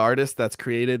to the artist that's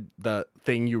created the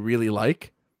thing you really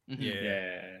like. Mhm. Yeah.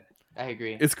 Yeah. I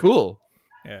agree. It's cool.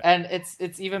 And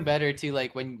it's even better too,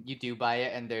 like when you do buy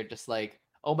it and they're just like,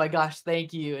 "Oh my gosh,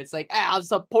 thank you." It's like, I'm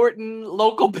supporting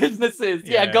local businesses.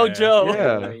 Yeah, go Yeah. Joe.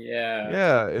 Yeah. Yeah.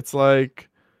 Yeah, it's like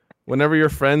whenever your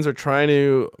friends are trying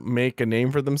to make a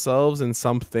name for themselves in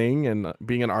something, and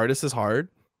being an artist is hard,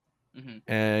 hmm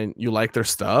and you like their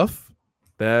stuff,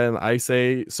 then I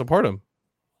say support them.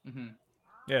 hmm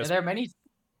Yeah. And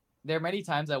there are many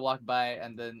times I walked by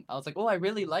and then I was like, "Oh, I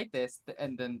really like this,"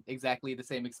 and then exactly the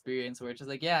same experience where it's just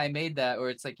like, "Yeah, I made that," or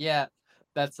it's like, "Yeah,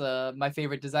 that's my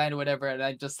favorite design," or whatever, and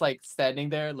I just like standing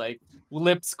there, like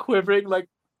lips quivering, like,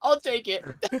 "I'll take it."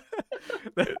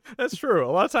 That's true.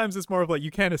 A lot of times it's more of like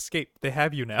you can't escape. They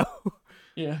have you now.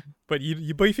 Yeah. But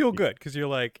you feel good because you're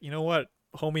like, you know what,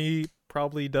 homie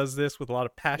probably does this with a lot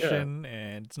of passion,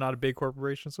 and it's not a big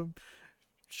corporation, so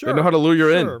sure. They know how to lure you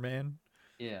sure, in. man.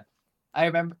 Yeah, I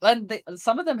remember, and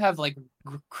some of them have like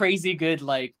crazy good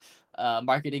like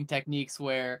marketing techniques.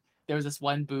 Where there was this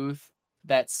one booth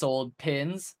that sold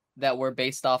pins that were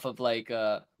based off of like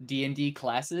D&D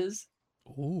classes,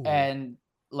 Ooh. and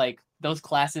like those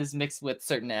classes mixed with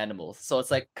certain animals. So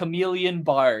it's like chameleon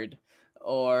bard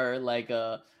or like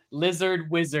a lizard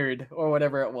wizard or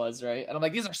whatever it was, right? And I'm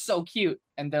like, these are so cute,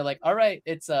 and they're like, all right,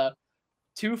 it's a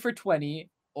 2 for 20,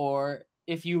 or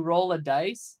if you roll a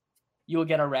dice, you'll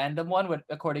get a random one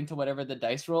according to whatever the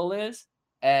dice roll is,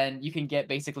 and you can get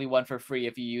basically one for free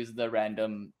if you use the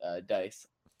random dice.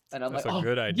 And I'm That's like, a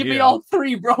good give me idea. all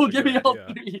three, bro. That's a Give me good all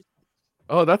idea. three.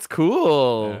 Oh, that's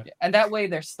cool. Yeah. And that way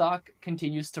their stock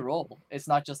continues to roll. It's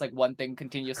not just like one thing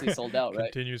continuously sold out,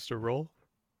 right? Continues to roll.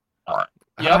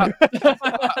 Yeah.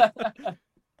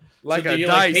 Like So a do you dice.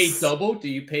 like pay double? Do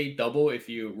you pay double if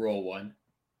you roll one?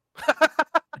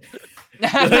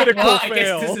 Critical Well, I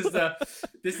fail. guess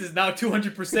this is now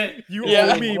 200%. You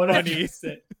Yeah. owe me money.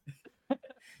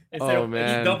 Oh,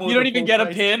 man. You don't even get a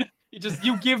pin.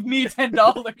 You give me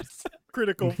 $10.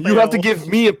 Critical fail. You have to give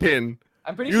me a pin.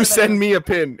 I'm pretty You sure send me a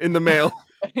pin in the mail.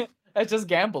 that's just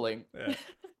gambling. Yeah.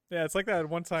 Yeah, it's like that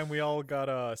one time we all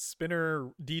got spinner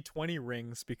D20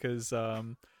 rings because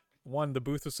one, the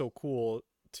booth was so cool.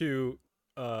 Two,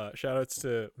 shout outs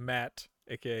to Matt,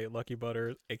 aka Lucky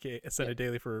Butter, aka Ascended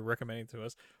Daily, for recommending to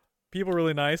us. People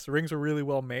really nice. The rings were really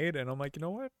well made, and I'm like, you know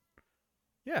what?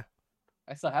 Yeah.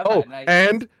 I still have Oh, that. I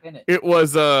and spin it. it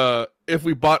was if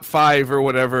we bought 5 or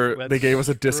whatever, they That's gave us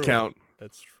a true. discount.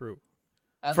 That's true.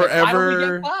 I was like, why don't we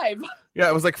forever- get 5? Yeah,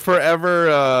 it was like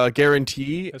forever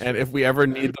guarantee, That's and right. if we ever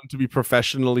need them to be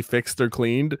professionally fixed or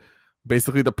cleaned,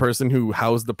 basically the person who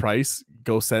housed the price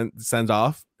sends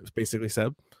off. It's basically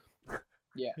Seb.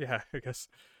 Yeah, I guess.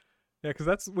 Yeah, because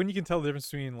that's when you can tell the difference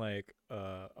between like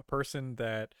a person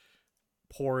that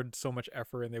poured so much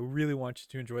effort and they really want you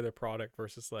to enjoy their product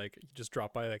versus like you just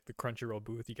drop by like the Crunchyroll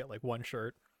booth, you get like one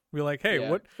shirt, We're like, hey, Yeah.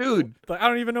 what, Dude, like, I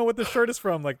don't even know what this shirt is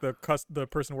from. Like the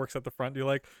person works at the front. You're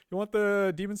like, you want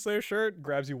the Demon Slayer shirt?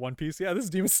 Grabs you one piece. Yeah, this is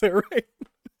Demon Slayer, right?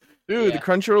 dude, the Yeah.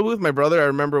 Crunchyroll booth. My brother, I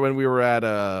remember when we were at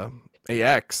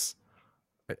AX,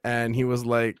 and he was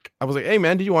like, I was like, hey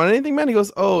man, did you want anything, man? He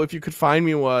goes, oh, if you could find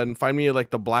me one, find me like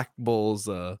the Black Bulls,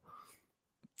 Oh,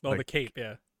 Like- the cape.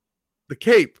 Yeah. the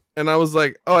cape. And I was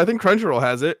like, oh, I think Crunchyroll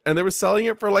has it, and they were selling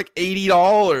it for like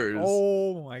 $80.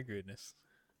 Oh my goodness.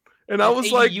 And I That's was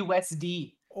 80 like,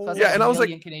 USD. So Oh, that's Yeah, like and I was like,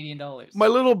 million Canadian dollars. my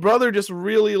little brother just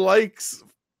really likes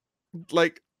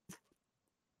like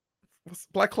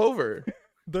Black Clover.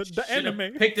 the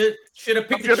anime. Should have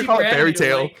picked I was the gonna call it cheaper Fairy anime to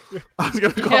Tail. like. I was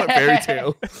gonna call it Fairy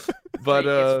Tale, but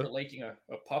It's for liking a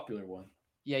popular one.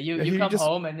 Yeah, Yeah, you he come just-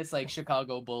 home and it's like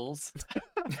Chicago Bulls.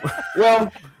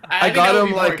 well, I think got that would him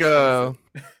be more like expensive.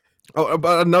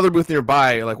 about another booth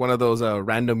nearby, like one of those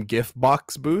random gift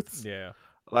box booths. Yeah.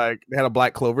 Like they had a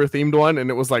Black Clover themed one, and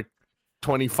it was like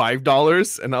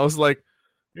 $25, and I was like,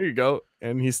 here you go.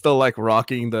 And he's still like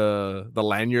rocking the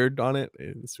lanyard on it.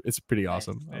 It's pretty Nice.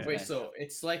 awesome. Yeah. Wait, so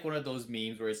it's like one of those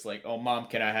memes where it's like, "Oh, mom,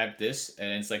 can I have this?"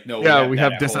 And it's like, "No, Yeah, we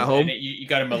that have this at home. And you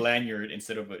got him a lanyard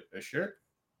instead of a shirt.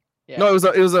 Yeah. No,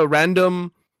 it was a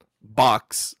random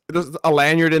box. There's a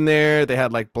lanyard in there. They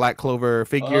had like Black Clover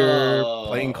figure,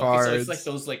 playing okay, cards. So it's like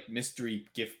those like mystery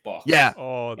gift box. Yeah,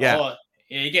 Oh, Yeah. Oh,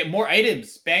 yeah, you get more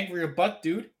items. Bang for your buck,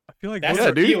 dude. I feel like That's Yeah,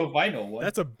 the dude. deal if I know one.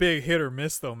 that's a big hit or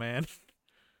miss, though, man.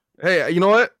 Hey, you know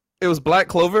what? It was Black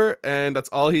Clover, and that's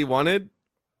all he wanted.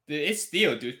 Dude, it's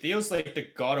Theo, dude. Theo's like the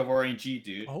god of RNG,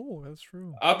 dude. Oh, that's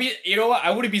true. You know what? I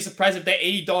wouldn't be surprised if that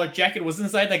 $80 jacket was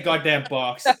inside that goddamn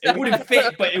box. It wouldn't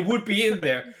fit, but it would be in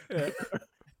there.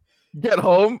 Get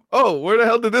home. Oh, where the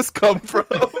hell did this come from?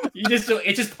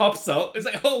 It just pops out. It's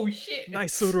like, oh shit.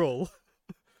 Nice roll.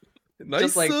 Nice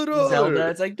Just like pseudo. Zelda,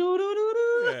 it's like doo doo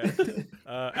doo doo.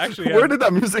 Yeah. Actually, Where did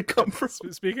that music come from?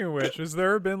 speaking of which, has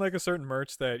there been like a certain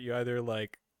merch that you either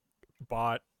like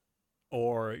bought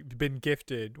or been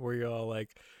gifted where you're all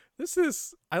like,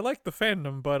 I like the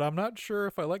fandom, but I'm not sure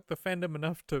if I like the fandom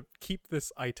enough to keep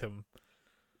this item.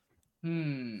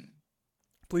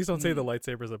 Please don't say the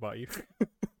lightsabers I bought you.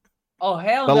 Oh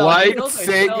hell The no! dude, those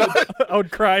are lightsaber. so- I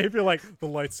would cry if you're like, the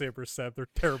lightsabers, Seb, they're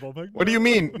terrible. I'm like, What do you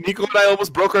mean? Nico and I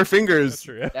almost broke our That's fingers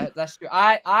true. Yeah. That's true.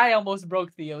 I almost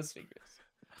broke Theo's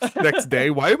fingers. next day.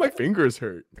 Why do my fingers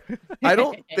hurt? I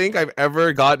don't think I've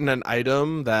ever gotten an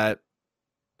item that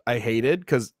I hated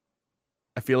because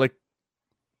I feel like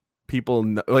people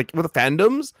know, like with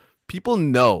fandoms, people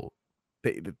know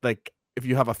like if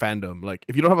you have a fandom, like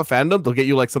if you don't have a fandom, they'll get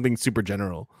you like something super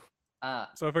general.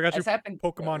 So if I got you That's happened.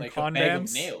 Pokemon Like a bag of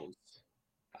condoms. nails.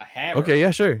 A hammer. Okay,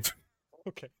 yeah, sure.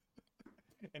 Okay.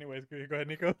 Anyways, go ahead,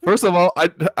 Nico. First of all,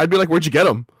 I'd be like, where'd you get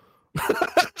them?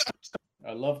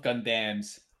 I love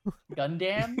Gundams.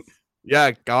 Gundams.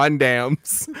 Yeah,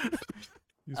 gondams.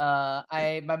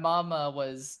 My mom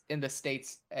was in the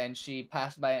States and she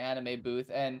passed by an anime booth,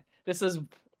 and this was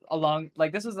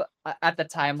at the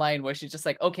timeline where she's just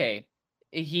like, okay,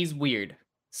 he's weird.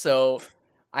 So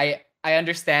I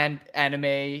understand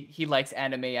anime. He likes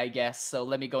anime, I guess. So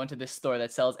let me go into this store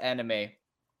that sells anime.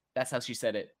 That's how she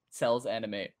said it. Sells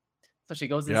anime. So she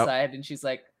goes Yep. inside and she's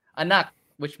like, anak,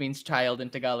 which means child in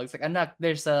Tagalog. It's like, anak,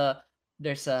 there's a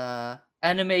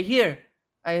anime here.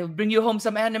 I'll bring you home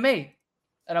some anime.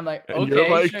 And I'm like, And you're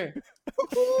okay, like, sure.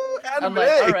 Ooh, I'm like,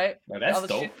 all right. Now that's I was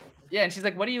dope. shit- Yeah, and she's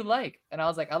like, "What do you like?" And I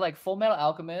was like, "I like Full Metal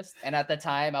Alchemist." And at the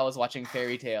time, I was watching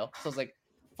Fairy Tail, so I was like,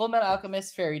 "Full Metal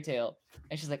Alchemist, Fairy Tail."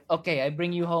 And she's like, "Okay, I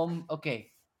bring you home." Okay,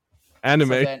 Anime.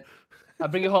 so then I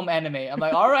bring you home anime. I'm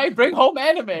like, "All right, bring home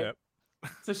anime." Yep.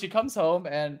 So she comes home,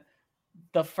 and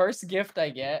the first gift I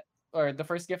get, or the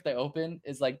first gift I open,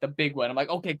 is like the big one. I'm like,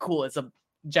 "Okay, cool. It's a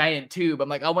giant tube." I'm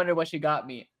like, "I wonder what she got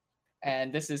me."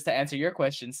 And this is to answer your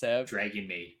question, Seb. Dragon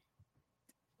Maid.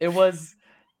 It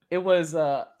was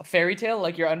a Fairy Tail,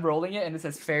 like you're unrolling it and it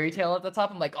says Fairy Tail at the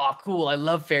top. I'm like, oh cool, I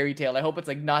love Fairy Tail. I hope it's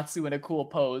like Natsu in a cool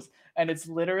pose. And it's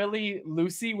literally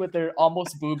Lucy with her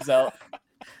almost boobs out.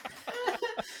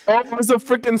 Oh, it was a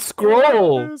freaking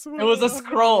scroll. It was a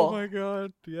scroll. Oh my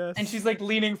god, yes. And she's like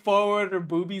leaning forward, her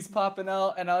boobies popping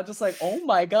out, and I was just like, oh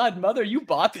my god, mother, you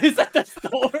bought this at the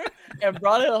store and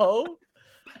brought it home?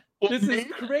 This is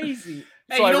crazy.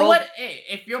 Hey, So you I know rolled- what? Hey,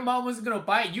 if your mom was gonna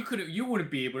buy it, you wouldn't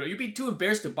be able to. You'd be too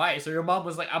embarrassed to buy it. So your mom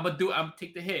was like, I'm gonna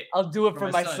take the hit. I'll do it For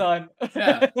for my my son.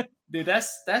 Yeah. Dude,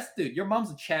 dude, your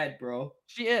mom's a Chad, bro.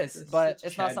 She is, That's but such a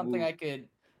it's not Chad something move. I could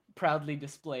proudly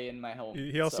display in my home.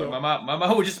 He also- So my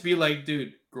mom would just be like,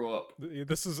 dude, grow up.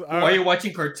 This is Why are you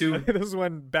watching I cartoon? think this is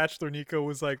when Bachelor Nico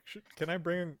was like, "Can I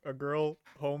bring a girl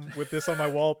home with this on my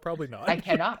wall?" Probably not. I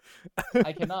cannot.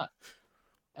 I cannot.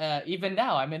 Even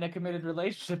now, I'm in a committed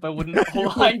relationship. I wouldn't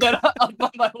hang that up on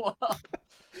my wall.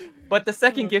 But the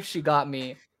second gift she got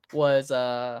me was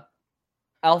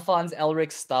Alphonse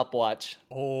Elric's stopwatch.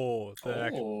 Oh,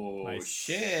 Oh nice.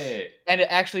 shit! And it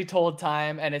actually told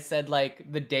time, and it said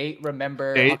like the date,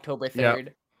 remember Date? October 3rd.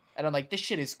 Yep. And I'm like, this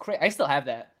shit is crazy. I still have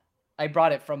that. I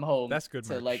brought it from home. That's good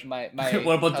to merch. like my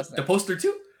What about house the now. poster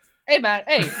too? Hey man,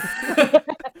 hey.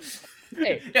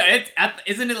 Hey. Yeah,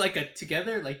 isn't it like a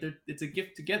together? Like it's a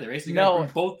gift together, right? So you No.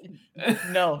 gotta bring both.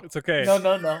 No. It's okay.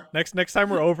 No. Next time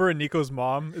we're over and Nico's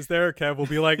mom is there, Kev will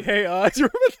be like, "Hey, do you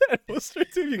remember that poster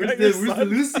too? You got your Where's the son?"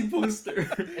 Lucy poster?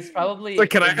 It's probably So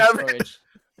can I in the have it? storage.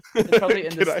 It's probably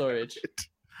in the Can I- storage.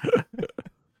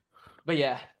 But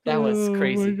yeah, that was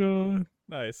crazy. Oh my god.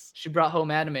 Nice, She brought home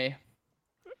anime.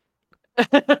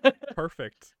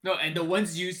 perfect. No, and the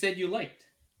ones you said you liked.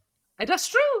 And that's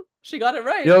true. She got it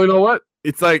right. You know what?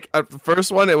 It's like at the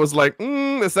first one, it was like,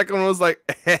 the second one was like,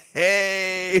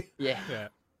 hey. Yeah.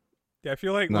 Yeah, I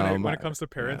feel like No, when my- it comes to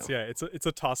parents, no. yeah, it's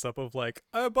a toss up of like,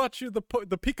 I bought you the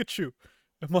Pikachu.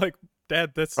 I'm like,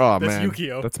 Dad, that's Oh, that's man.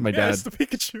 Yu-Gi-Oh. That's my Yeah, dad. it's the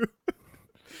Pikachu.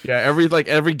 Yeah,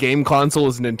 every game console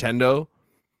is Nintendo.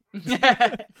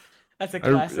 That's a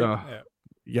classic.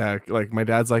 Yeah, like my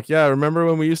dad's like, yeah, remember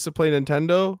when we used to play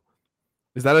Nintendo?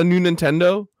 Is that a new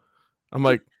Nintendo? I'm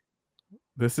like,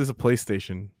 this is a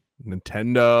PlayStation.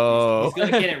 Nintendo. He's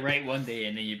gonna get it right one day,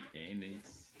 and then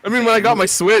I mean, when I got my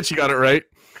Switch, he got it right.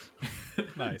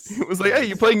 Nice. He was like, hey,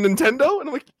 you playing Nintendo? And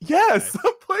I'm like, yes, Nice.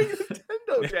 I'm playing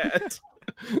Nintendo, Dad.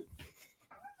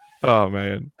 Oh,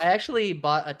 man. I actually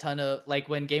bought a ton of like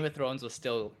when Game of Thrones was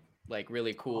still like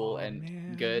really cool Oh, and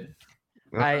man. good.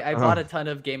 I bought a ton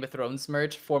of Game of Thrones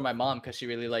merch for my mom because she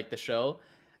really liked the show.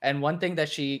 And one thing that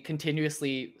she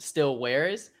continuously still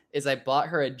wears is I bought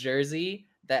her a jersey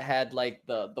that had like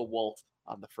the wolf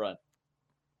on the front.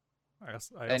 I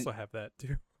also have that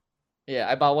too. Yeah,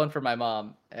 I bought one for my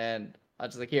mom, and I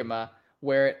was just like, "Here, ma,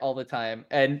 wear it all the time."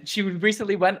 And she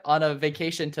recently went on a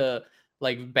vacation to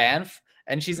like Banff,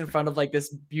 and she's in front of like this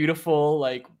beautiful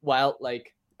like wild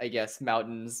like I guess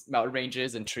mountain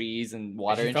ranges and trees and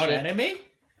water and shit. Anime?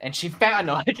 And she found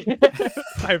no, I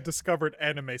have discovered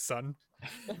anime, son.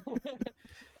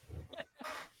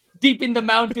 deep in the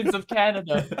mountains of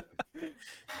Canada.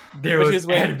 There But she was was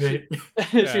wearing-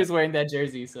 anime. She was wearing that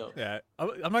jersey, so Yeah, I'm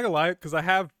not gonna lie, because I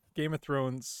have Game of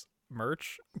Thrones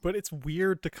merch, but it's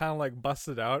weird to kind of like bust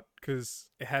it out because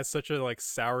it has such a like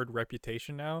soured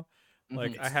reputation now.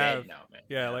 Like Mhm. I It's have, dead now, man.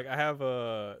 yeah, like I have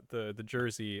the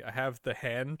jersey. I have the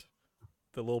hand,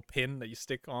 the little pin that you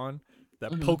stick on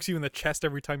that Mhm. pokes you in the chest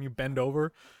every time you bend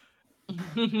over. But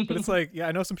it's like, yeah,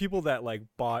 I know some people that like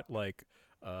bought like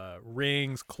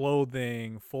rings,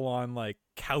 clothing, full on like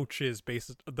couches,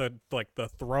 the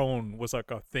throne was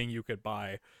like a thing you could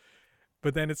buy.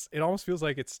 But then it almost feels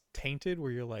like it's tainted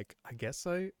where you're like, I guess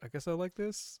I like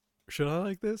this. Should I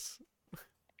like this?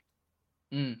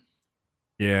 Mm.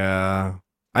 Yeah.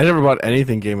 I never bought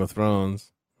anything Game of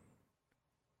Thrones.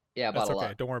 Yeah, I bought That's a okay.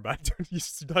 lot. Don't worry about it. You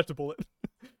just dodged a bullet.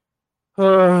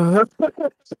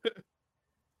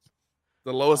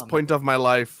 The lowest Um, point of my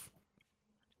life.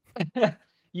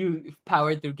 You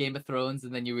powered through Game of Thrones,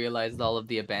 and then you realized all of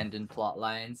the abandoned plot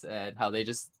lines and how they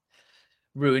just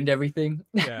ruined everything.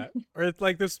 Yeah. Or it's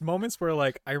like there's moments where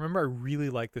like I remember I really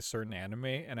like this certain anime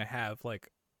and I have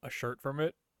like a shirt from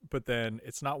it, but then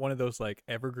it's not one of those like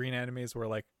evergreen animes where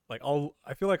like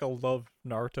I feel like I'll love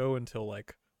Naruto until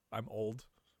like I'm old.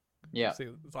 Yeah. See,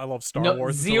 I love Star No,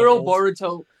 Wars. until I'm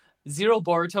zero old.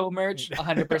 Boruto merch,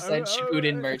 100%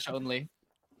 Shippuden merch only.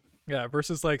 Yeah,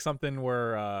 versus like something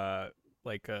where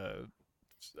like a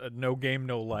No Game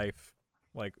No Life,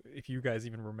 like if you guys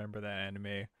even remember that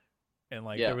anime, and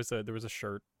like Yeah. there was a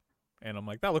shirt, and I'm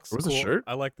like that looks There was cool. a shirt?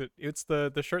 I like that. It's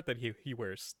the shirt that he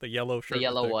wears, the yellow shirt. The with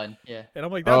yellow one, yeah. And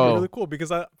I'm like that'd be Oh. really cool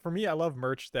because for me I love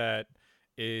merch that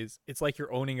it's like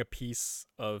you're owning a piece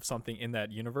of something in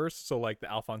that universe. So like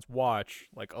the Alphonse watch,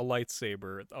 like a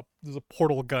lightsaber, there's a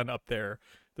portal gun up there.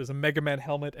 There's a Mega Man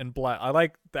helmet and black. I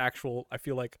like the actual. I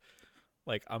feel like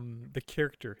I'm the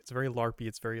character. It's very LARPy.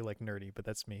 It's very like nerdy, but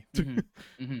that's me. Mhm,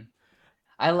 mhm.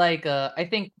 I like. I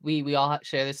think we all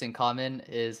share this in common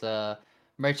is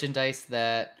merchandise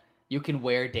that you can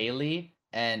wear daily,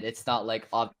 and it's not like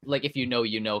like if you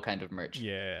know kind of merch.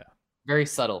 Yeah. Very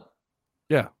subtle.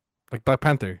 Like Black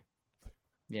Panther.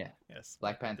 Yeah, Yes.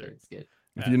 Black Panther is good.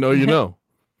 If Yeah. you know, you know.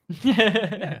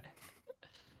 Yeah.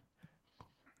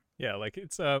 Yeah, like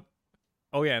it's oh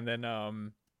yeah, and then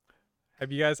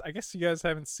have you guys, I guess you guys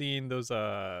haven't seen those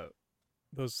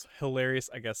hilarious,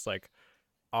 I guess like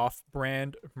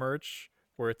off-brand merch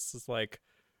where it's just like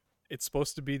it's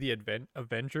supposed to be the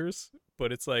Avengers,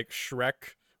 but it's like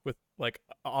Shrek like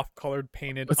off-colored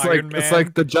painted It's Iron like Man. it's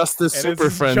like the Justice and Super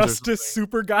it's Friends. or Justice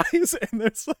Super guys, and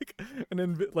there's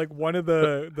like one of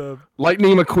the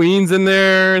Lightning McQueen's in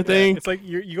there. I think. it's like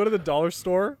you go to the dollar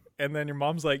store, and then your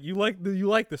mom's like, you like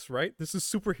this, right? This is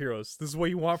superheroes. This is what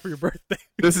you want for your birthday.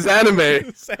 This is anime.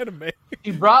 It's anime.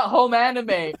 He brought home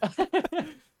anime.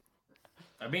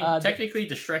 I mean, technically,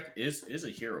 the Shrek is a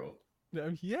hero,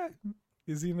 Yeah,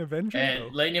 is he an Avenger? and No.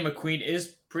 Lightning McQueen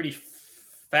is pretty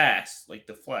fast, like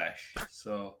the Flash.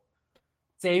 So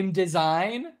Same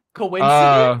design.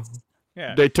 Coincidence?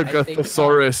 Yeah, They took I a think not.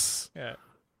 thesaurus yeah.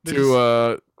 They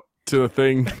just- to the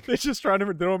thing. They just trying to.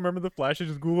 They don't remember the Flash. They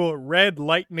just Google Red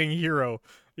Lightning Hero.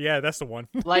 Yeah, that's the one.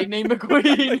 Lightning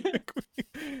McQueen.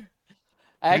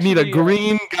 You need a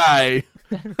green guy.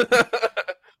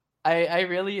 I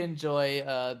really enjoy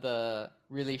the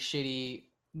really shitty,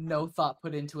 no thought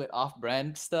put into it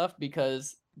off-brand stuff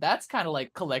because that's kind of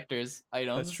like collectors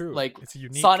items. That's true. Like It's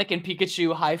unique. Sonic and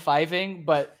Pikachu high-fiving,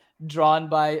 but drawn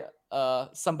by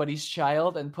somebody's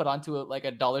child and put onto like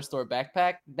a dollar store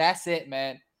backpack. That's it,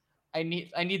 man. I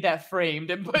need that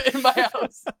framed and put in my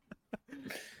house.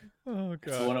 Oh it's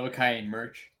god. one of a kind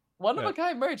merch. One of Yeah. a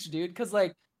kind merch, dude. Because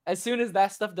like as soon as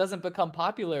that stuff doesn't become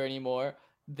popular anymore,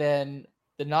 then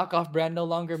the knockoff brand no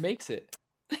longer makes it.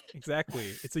 Exactly.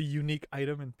 It's a unique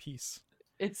item and piece.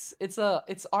 It's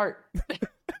art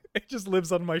It just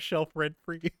lives on my shelf rent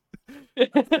free.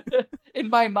 in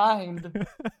my mind,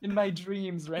 in my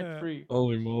dreams, rent Yeah. free.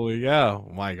 Holy moly! Yeah.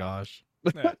 Oh my gosh.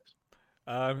 Yeah.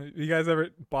 You guys ever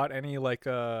bought any like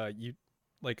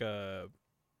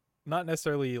not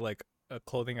necessarily like a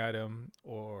clothing item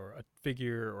or a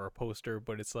figure or a poster,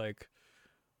 but it's like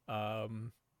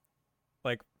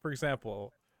for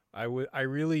example, I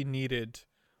really needed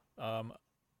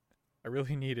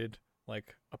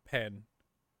like a pen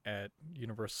at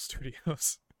Universal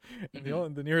Studios.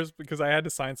 And the nearest, because I had to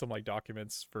sign some like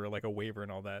documents for like a waiver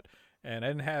and all that, and I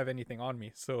didn't have anything on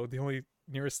me, so the only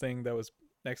nearest thing that was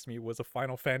next to me was a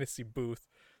Final Fantasy booth.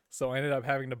 So I ended up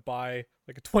having to buy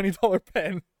like a $20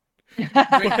 pen. Wait,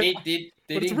 they But it's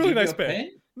a didn't really give nice you a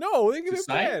pen. No, they give To me a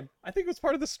sign? pen. I think it was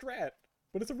part of the strat,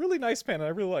 but it's a really nice pen, and I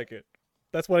really like it.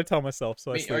 That's what I tell myself.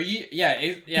 So Wait, I are sleep. you?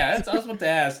 Yeah, that's what I was about to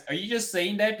ask. Are you just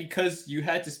saying that because you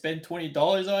had to spend $20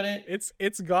 on it?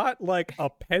 It's got like a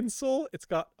pencil. It's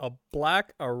got a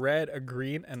black, a red, a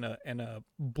green, and a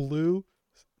blue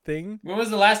thing. When was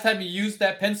the last time you used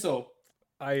that pencil?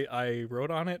 I wrote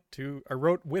on it I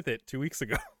wrote with it 2 weeks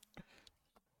ago.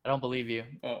 I don't believe you.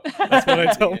 Oh, That's what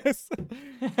I tell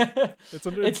myself.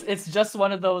 It's just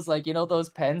one of those like those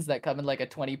pens that come in like a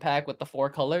 20 pack with the 4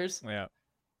 colors. Yeah.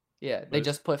 Yeah, they But-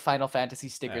 just put Final Fantasy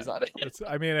stickers on it.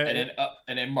 I mean,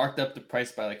 and then marked up the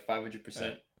price by like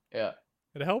 500%. Yeah.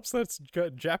 it helps that it's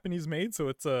Japanese made, so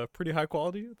it's pretty high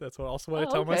quality. That's what I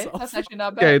tell okay. myself. That's actually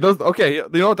not bad. Okay. Okay. You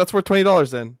know what? That's worth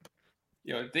 $20 then.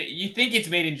 You know, you think it's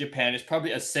made in Japan? It's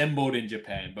probably assembled in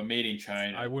Japan, but made in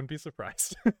China. I wouldn't be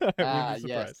surprised. I wouldn't be surprised.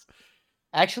 Yes.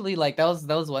 Actually, like that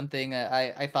was one thing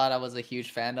I thought I was a huge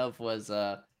fan of was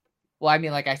well, I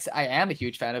mean, like I am a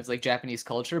huge fan of like Japanese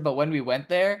culture, but when we went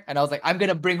there and I was like, I'm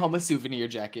gonna bring home a souvenir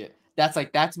jacket.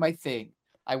 That's my thing.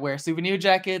 I wear souvenir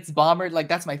jackets, bomber, like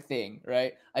that's my thing,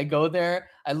 right? I go there,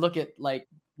 I look at like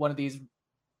one of these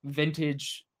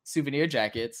vintage souvenir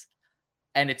jackets,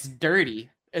 and it's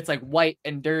dirty. It's like white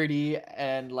and dirty,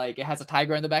 and like it has a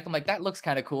tiger on the back. I'm like, that looks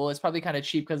kind of cool. It's probably kind of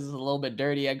cheap because it's a little bit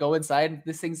dirty. I go inside,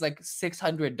 this thing's like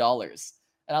 $600,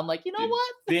 and I'm like, you know Dude,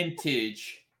 what?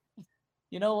 Vintage.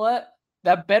 You know what?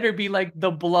 That better be like the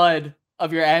blood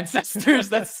of your ancestors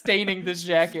that's staining this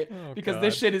jacket Oh, because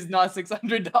this God. shit is not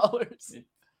 $600.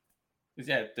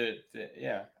 Yeah,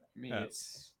 yeah. I mean, Yeah.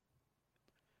 it's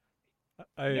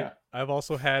Yeah. I've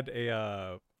also had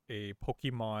a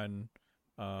Pokemon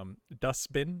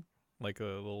dustbin, like a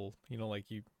little,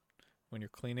 like you when you're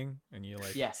cleaning and you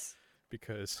like Yes.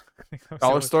 because I think that was the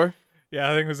Dollar only- store. Yeah,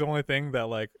 I think it was the only thing that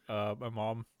like my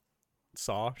mom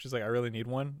saw. She's like, I really need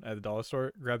one at the dollar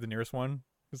store. Grab the nearest one.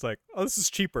 It's like, oh, this is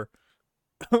cheaper.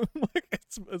 I'm like,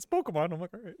 it's Pokemon. I'm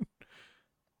like, all right.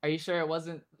 Are you sure it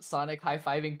wasn't Sonic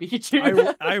high-fiving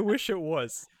Pikachu? I wish it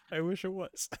was. I wish it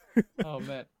was. Oh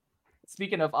man.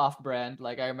 Speaking of off-brand,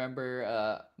 like I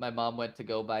remember my mom went to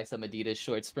go buy some Adidas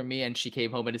shorts for me and she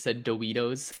came home and it said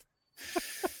Doritos.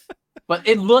 But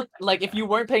it looked like if you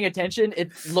weren't paying attention,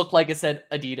 it looked like it said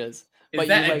Adidas. is But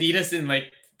that you, like- Adidas in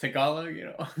like Tagalog? You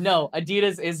know. No,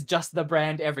 Adidas is just the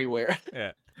brand everywhere.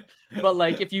 Yeah. But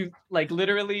like if you like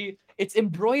literally it's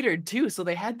embroidered too, so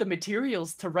they had the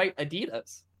materials to write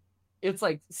Adidas. It's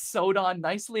like sewed on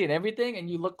nicely and everything, and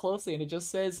you look closely and it just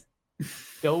says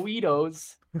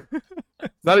Doritos.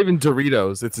 Not even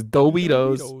Doritos. It's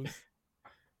Doritos.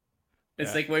 It's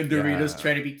Yeah. like when Doritos Yeah.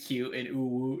 try to be cute and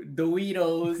ooh,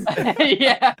 Doritos.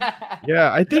 Yeah.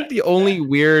 Yeah, I think the only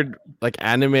weird like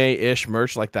anime-ish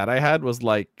merch like that I had was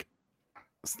like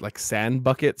sand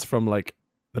buckets from like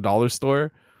the dollar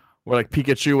store, where like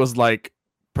Pikachu was like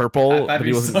purple, High-five but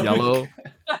he wasn't yourself. yellow.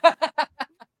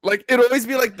 Like it'd always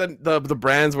be like the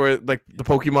brands where like the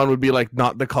Pokemon would be like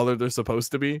not the color they're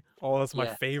supposed to be. Oh, that's my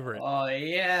Yeah. favorite. Oh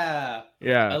yeah. I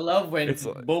Yeah. love when It's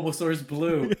like- Bulbasaur's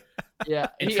blue Yeah.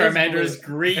 and he is Charmander's blue.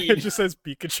 green. It just says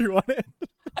Pikachu on it.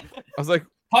 I was like,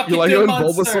 Pocket you like it when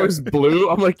Monster. Bulbasaur's blue?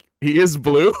 I'm like, he is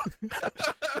blue.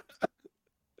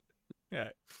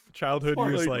 Childhood, he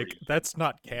was Totally like, green. that's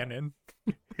not canon.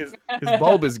 His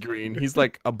bulb is green. He's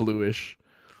like a bluish.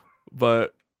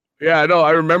 But yeah, no,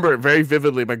 I remember it very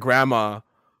vividly. My grandma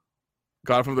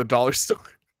got it from the dollar store.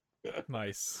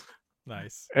 Nice.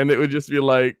 Nice. And it would just be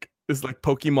like this like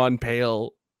Pokemon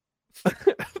pale.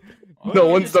 Oh, No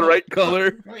you one's guys the are- right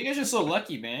color. Oh, you guys are so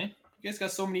lucky, man. You guys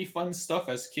got so many fun stuff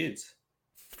as kids.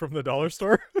 From the dollar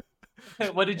store?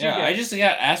 What did you Yeah, get? I just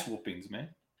got ass whoopings, man.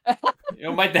 You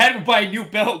know, my dad would buy a new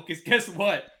belt because guess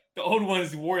what? The old one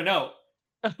is worn out.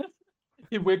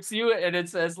 He whips you and it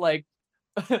says like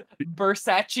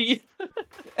Versace.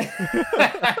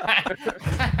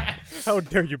 How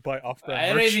dare you buy off I that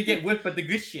don't merch? even get whipped, but the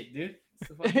good shit, dude.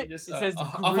 So fucking just, It says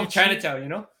off of Gucci. Chinatown, you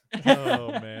know?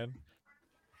 Oh man.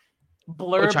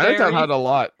 Blurberry. Oh, Chinatown had a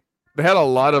lot. They had a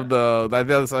lot of the.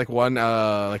 There was like one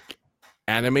like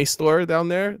anime store down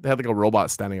there. They had like a robot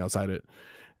standing outside it,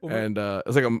 and it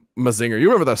was like a Mazinger. You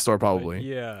remember that store probably?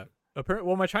 Yeah. Apparently,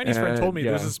 well, my Chinese friend told me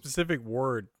there's yeah. a specific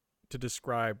word to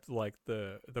describe like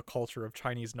the culture of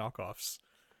Chinese knockoffs.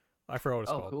 I forgot what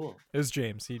it's Oh, called. cool. It was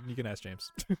James. You can ask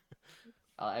James.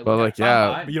 But like,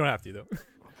 yeah, But you don't have to though.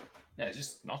 Yeah, it's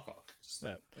just knockoff. Just,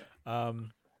 Yeah.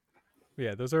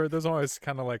 Yeah, those are always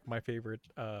kind of like my favorite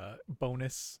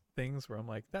bonus things where I'm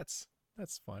like, that's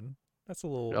fun. That's a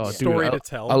little Oh, dude, story to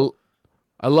tell.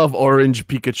 I love Orange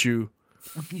Pikachu.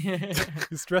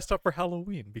 He's dressed up for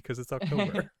Halloween because it's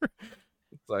October.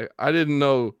 It's like I didn't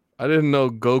know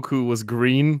Goku was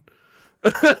green.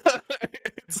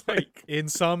 It's like In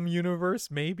some universe,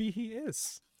 maybe he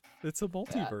is. It's a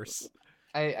multiverse.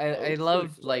 I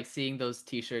love like seeing those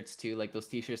T-shirts too, like those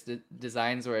T-shirts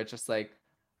designs where it's just like,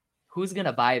 who's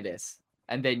gonna buy this?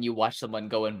 And then you watch someone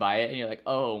go and buy it, and you're like,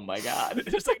 oh my god.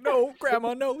 It's just like, no,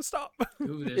 grandma, no, stop.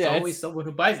 dude, there's Yeah, always someone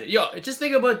who buys it. Yo, just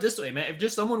think about it this way, man. If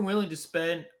there's someone willing to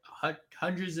spend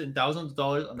hundreds and thousands of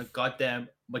dollars on a goddamn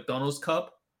McDonald's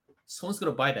cup, someone's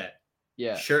gonna buy that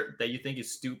Yeah, shirt that you think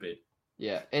is stupid.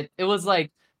 yeah. It was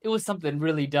like it was something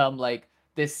really dumb, like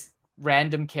this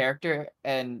random character,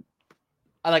 and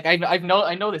I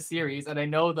know the series, and I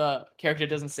know the character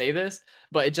doesn't say this,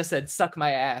 but it just said "suck my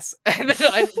ass," and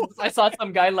then I saw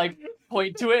some guy like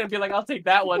point to it and be like, "I'll take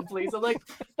that one, please." I'm like,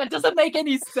 that doesn't make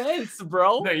any sense,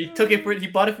 bro. No, he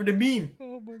bought it for the meme.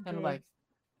 Oh my And I'm like,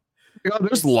 yeah,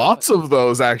 there's lots of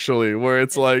those actually where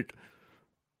it's like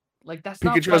that's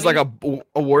not Pikachu has like funny.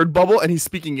 a word bubble and he's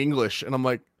speaking English, and I'm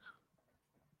like,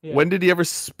 Yeah. when did he ever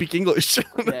speak English? Yeah,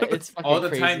 it's fucking All the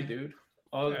crazy. time, dude.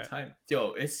 All Yeah. the time.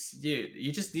 Yo, it's dude,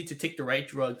 you just need to take the right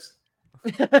drugs.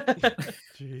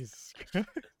 Jesus.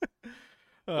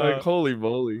 Like holy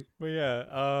moly. But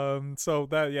yeah, so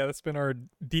that's been our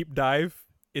deep dive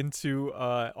into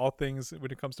all things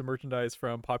when it comes to merchandise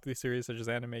from popular series such as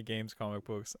anime, games, comic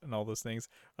books, and all those things.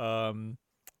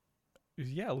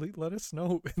 Yeah, let us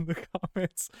know in the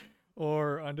comments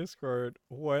or on Discord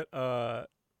what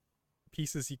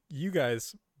pieces you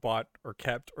guys bought or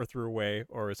kept or threw away,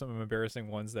 or some embarrassing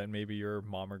ones that maybe your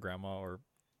mom or grandma or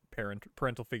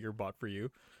parental figure bought for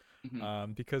you.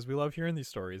 Mhm. Because we love hearing these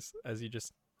stories, as you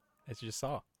just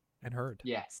saw and heard.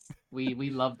 Yes, we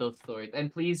love those stories,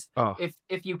 and please, Oh.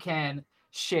 if you can,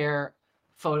 share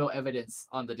photo evidence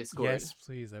on the Discord. Yes,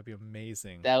 please, that'd be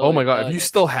amazing. That Oh my would- god, if you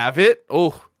still have it,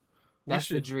 oh that's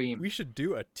the dream. We should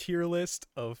do a tier list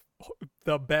of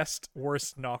the best,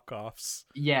 worst knockoffs.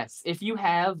 Yes, if you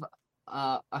have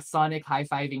a Sonic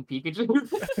high-fiving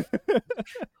Pikachu,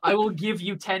 I will give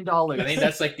you $10. I think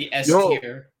that's like the S Yo.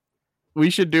 tier. we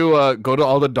should do go to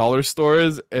all the dollar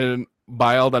stores and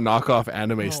buy all the knockoff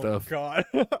anime Oh, stuff. God.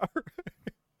 And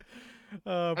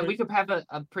But we could have a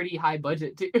pretty high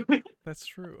budget too. that's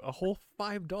true. A whole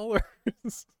 $5.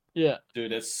 Yeah.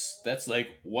 Dude, that's like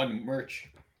one merch.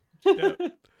 Yeah.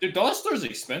 Dude, dollar stores are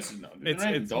expensive now. Dude. They're It's not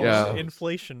even it's dollar Yeah. stores.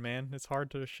 inflation, man. It's hard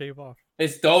to shave off.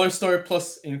 It's dollar store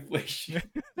plus inflation.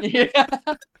 Yeah.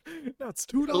 No, it's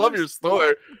 $2. I love your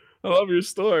store. I love your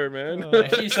store, man.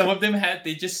 Actually, some of them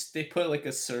they put like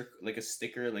a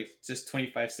sticker, like just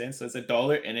 25 cents. So it's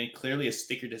 $1, and then clearly a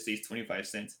sticker that says 25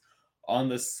 cents on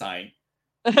the sign.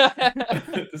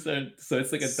 So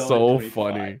it's like So $1.25.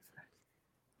 funny.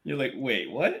 You're like,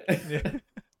 wait, what? Yeah.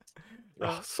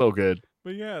 Oh, so good.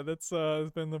 But yeah, that's has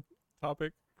been the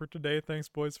topic for today. Thanks,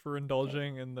 boys, for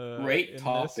indulging in the Great this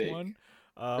topic. one.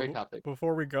 Great topic.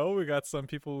 Before we go, we got some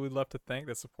people we'd love to thank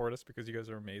that support us because you guys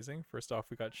are amazing. First off,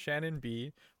 we got Shannon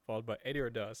B, followed by Eddie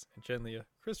Ordas, and Jen Leah,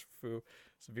 Christopher Fu,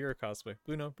 Severa Cosplay,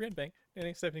 Bluno, Brian Bank,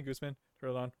 Danny, Stephanie Guzman,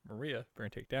 Turtledon, Maria, Burn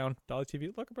Takedown, Dolly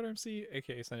TV, Lucky Butter MC,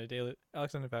 aka Sunday Daily,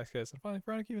 Alexander Vasquez, and finally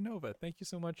Veronica Ivanova. Thank you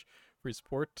so much for your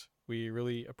support. We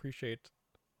really appreciate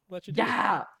let you do it.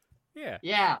 Yeah. Yeah.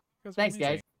 Yeah. You guys are Thanks,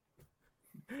 guys.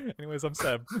 amazing. Anyways, I'm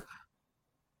Seb.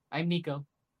 I'm Nico.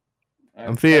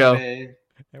 I'm Theo. Pepe.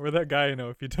 And we're that guy,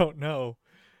 if you don't know.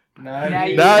 Now Now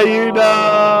you Now you you know.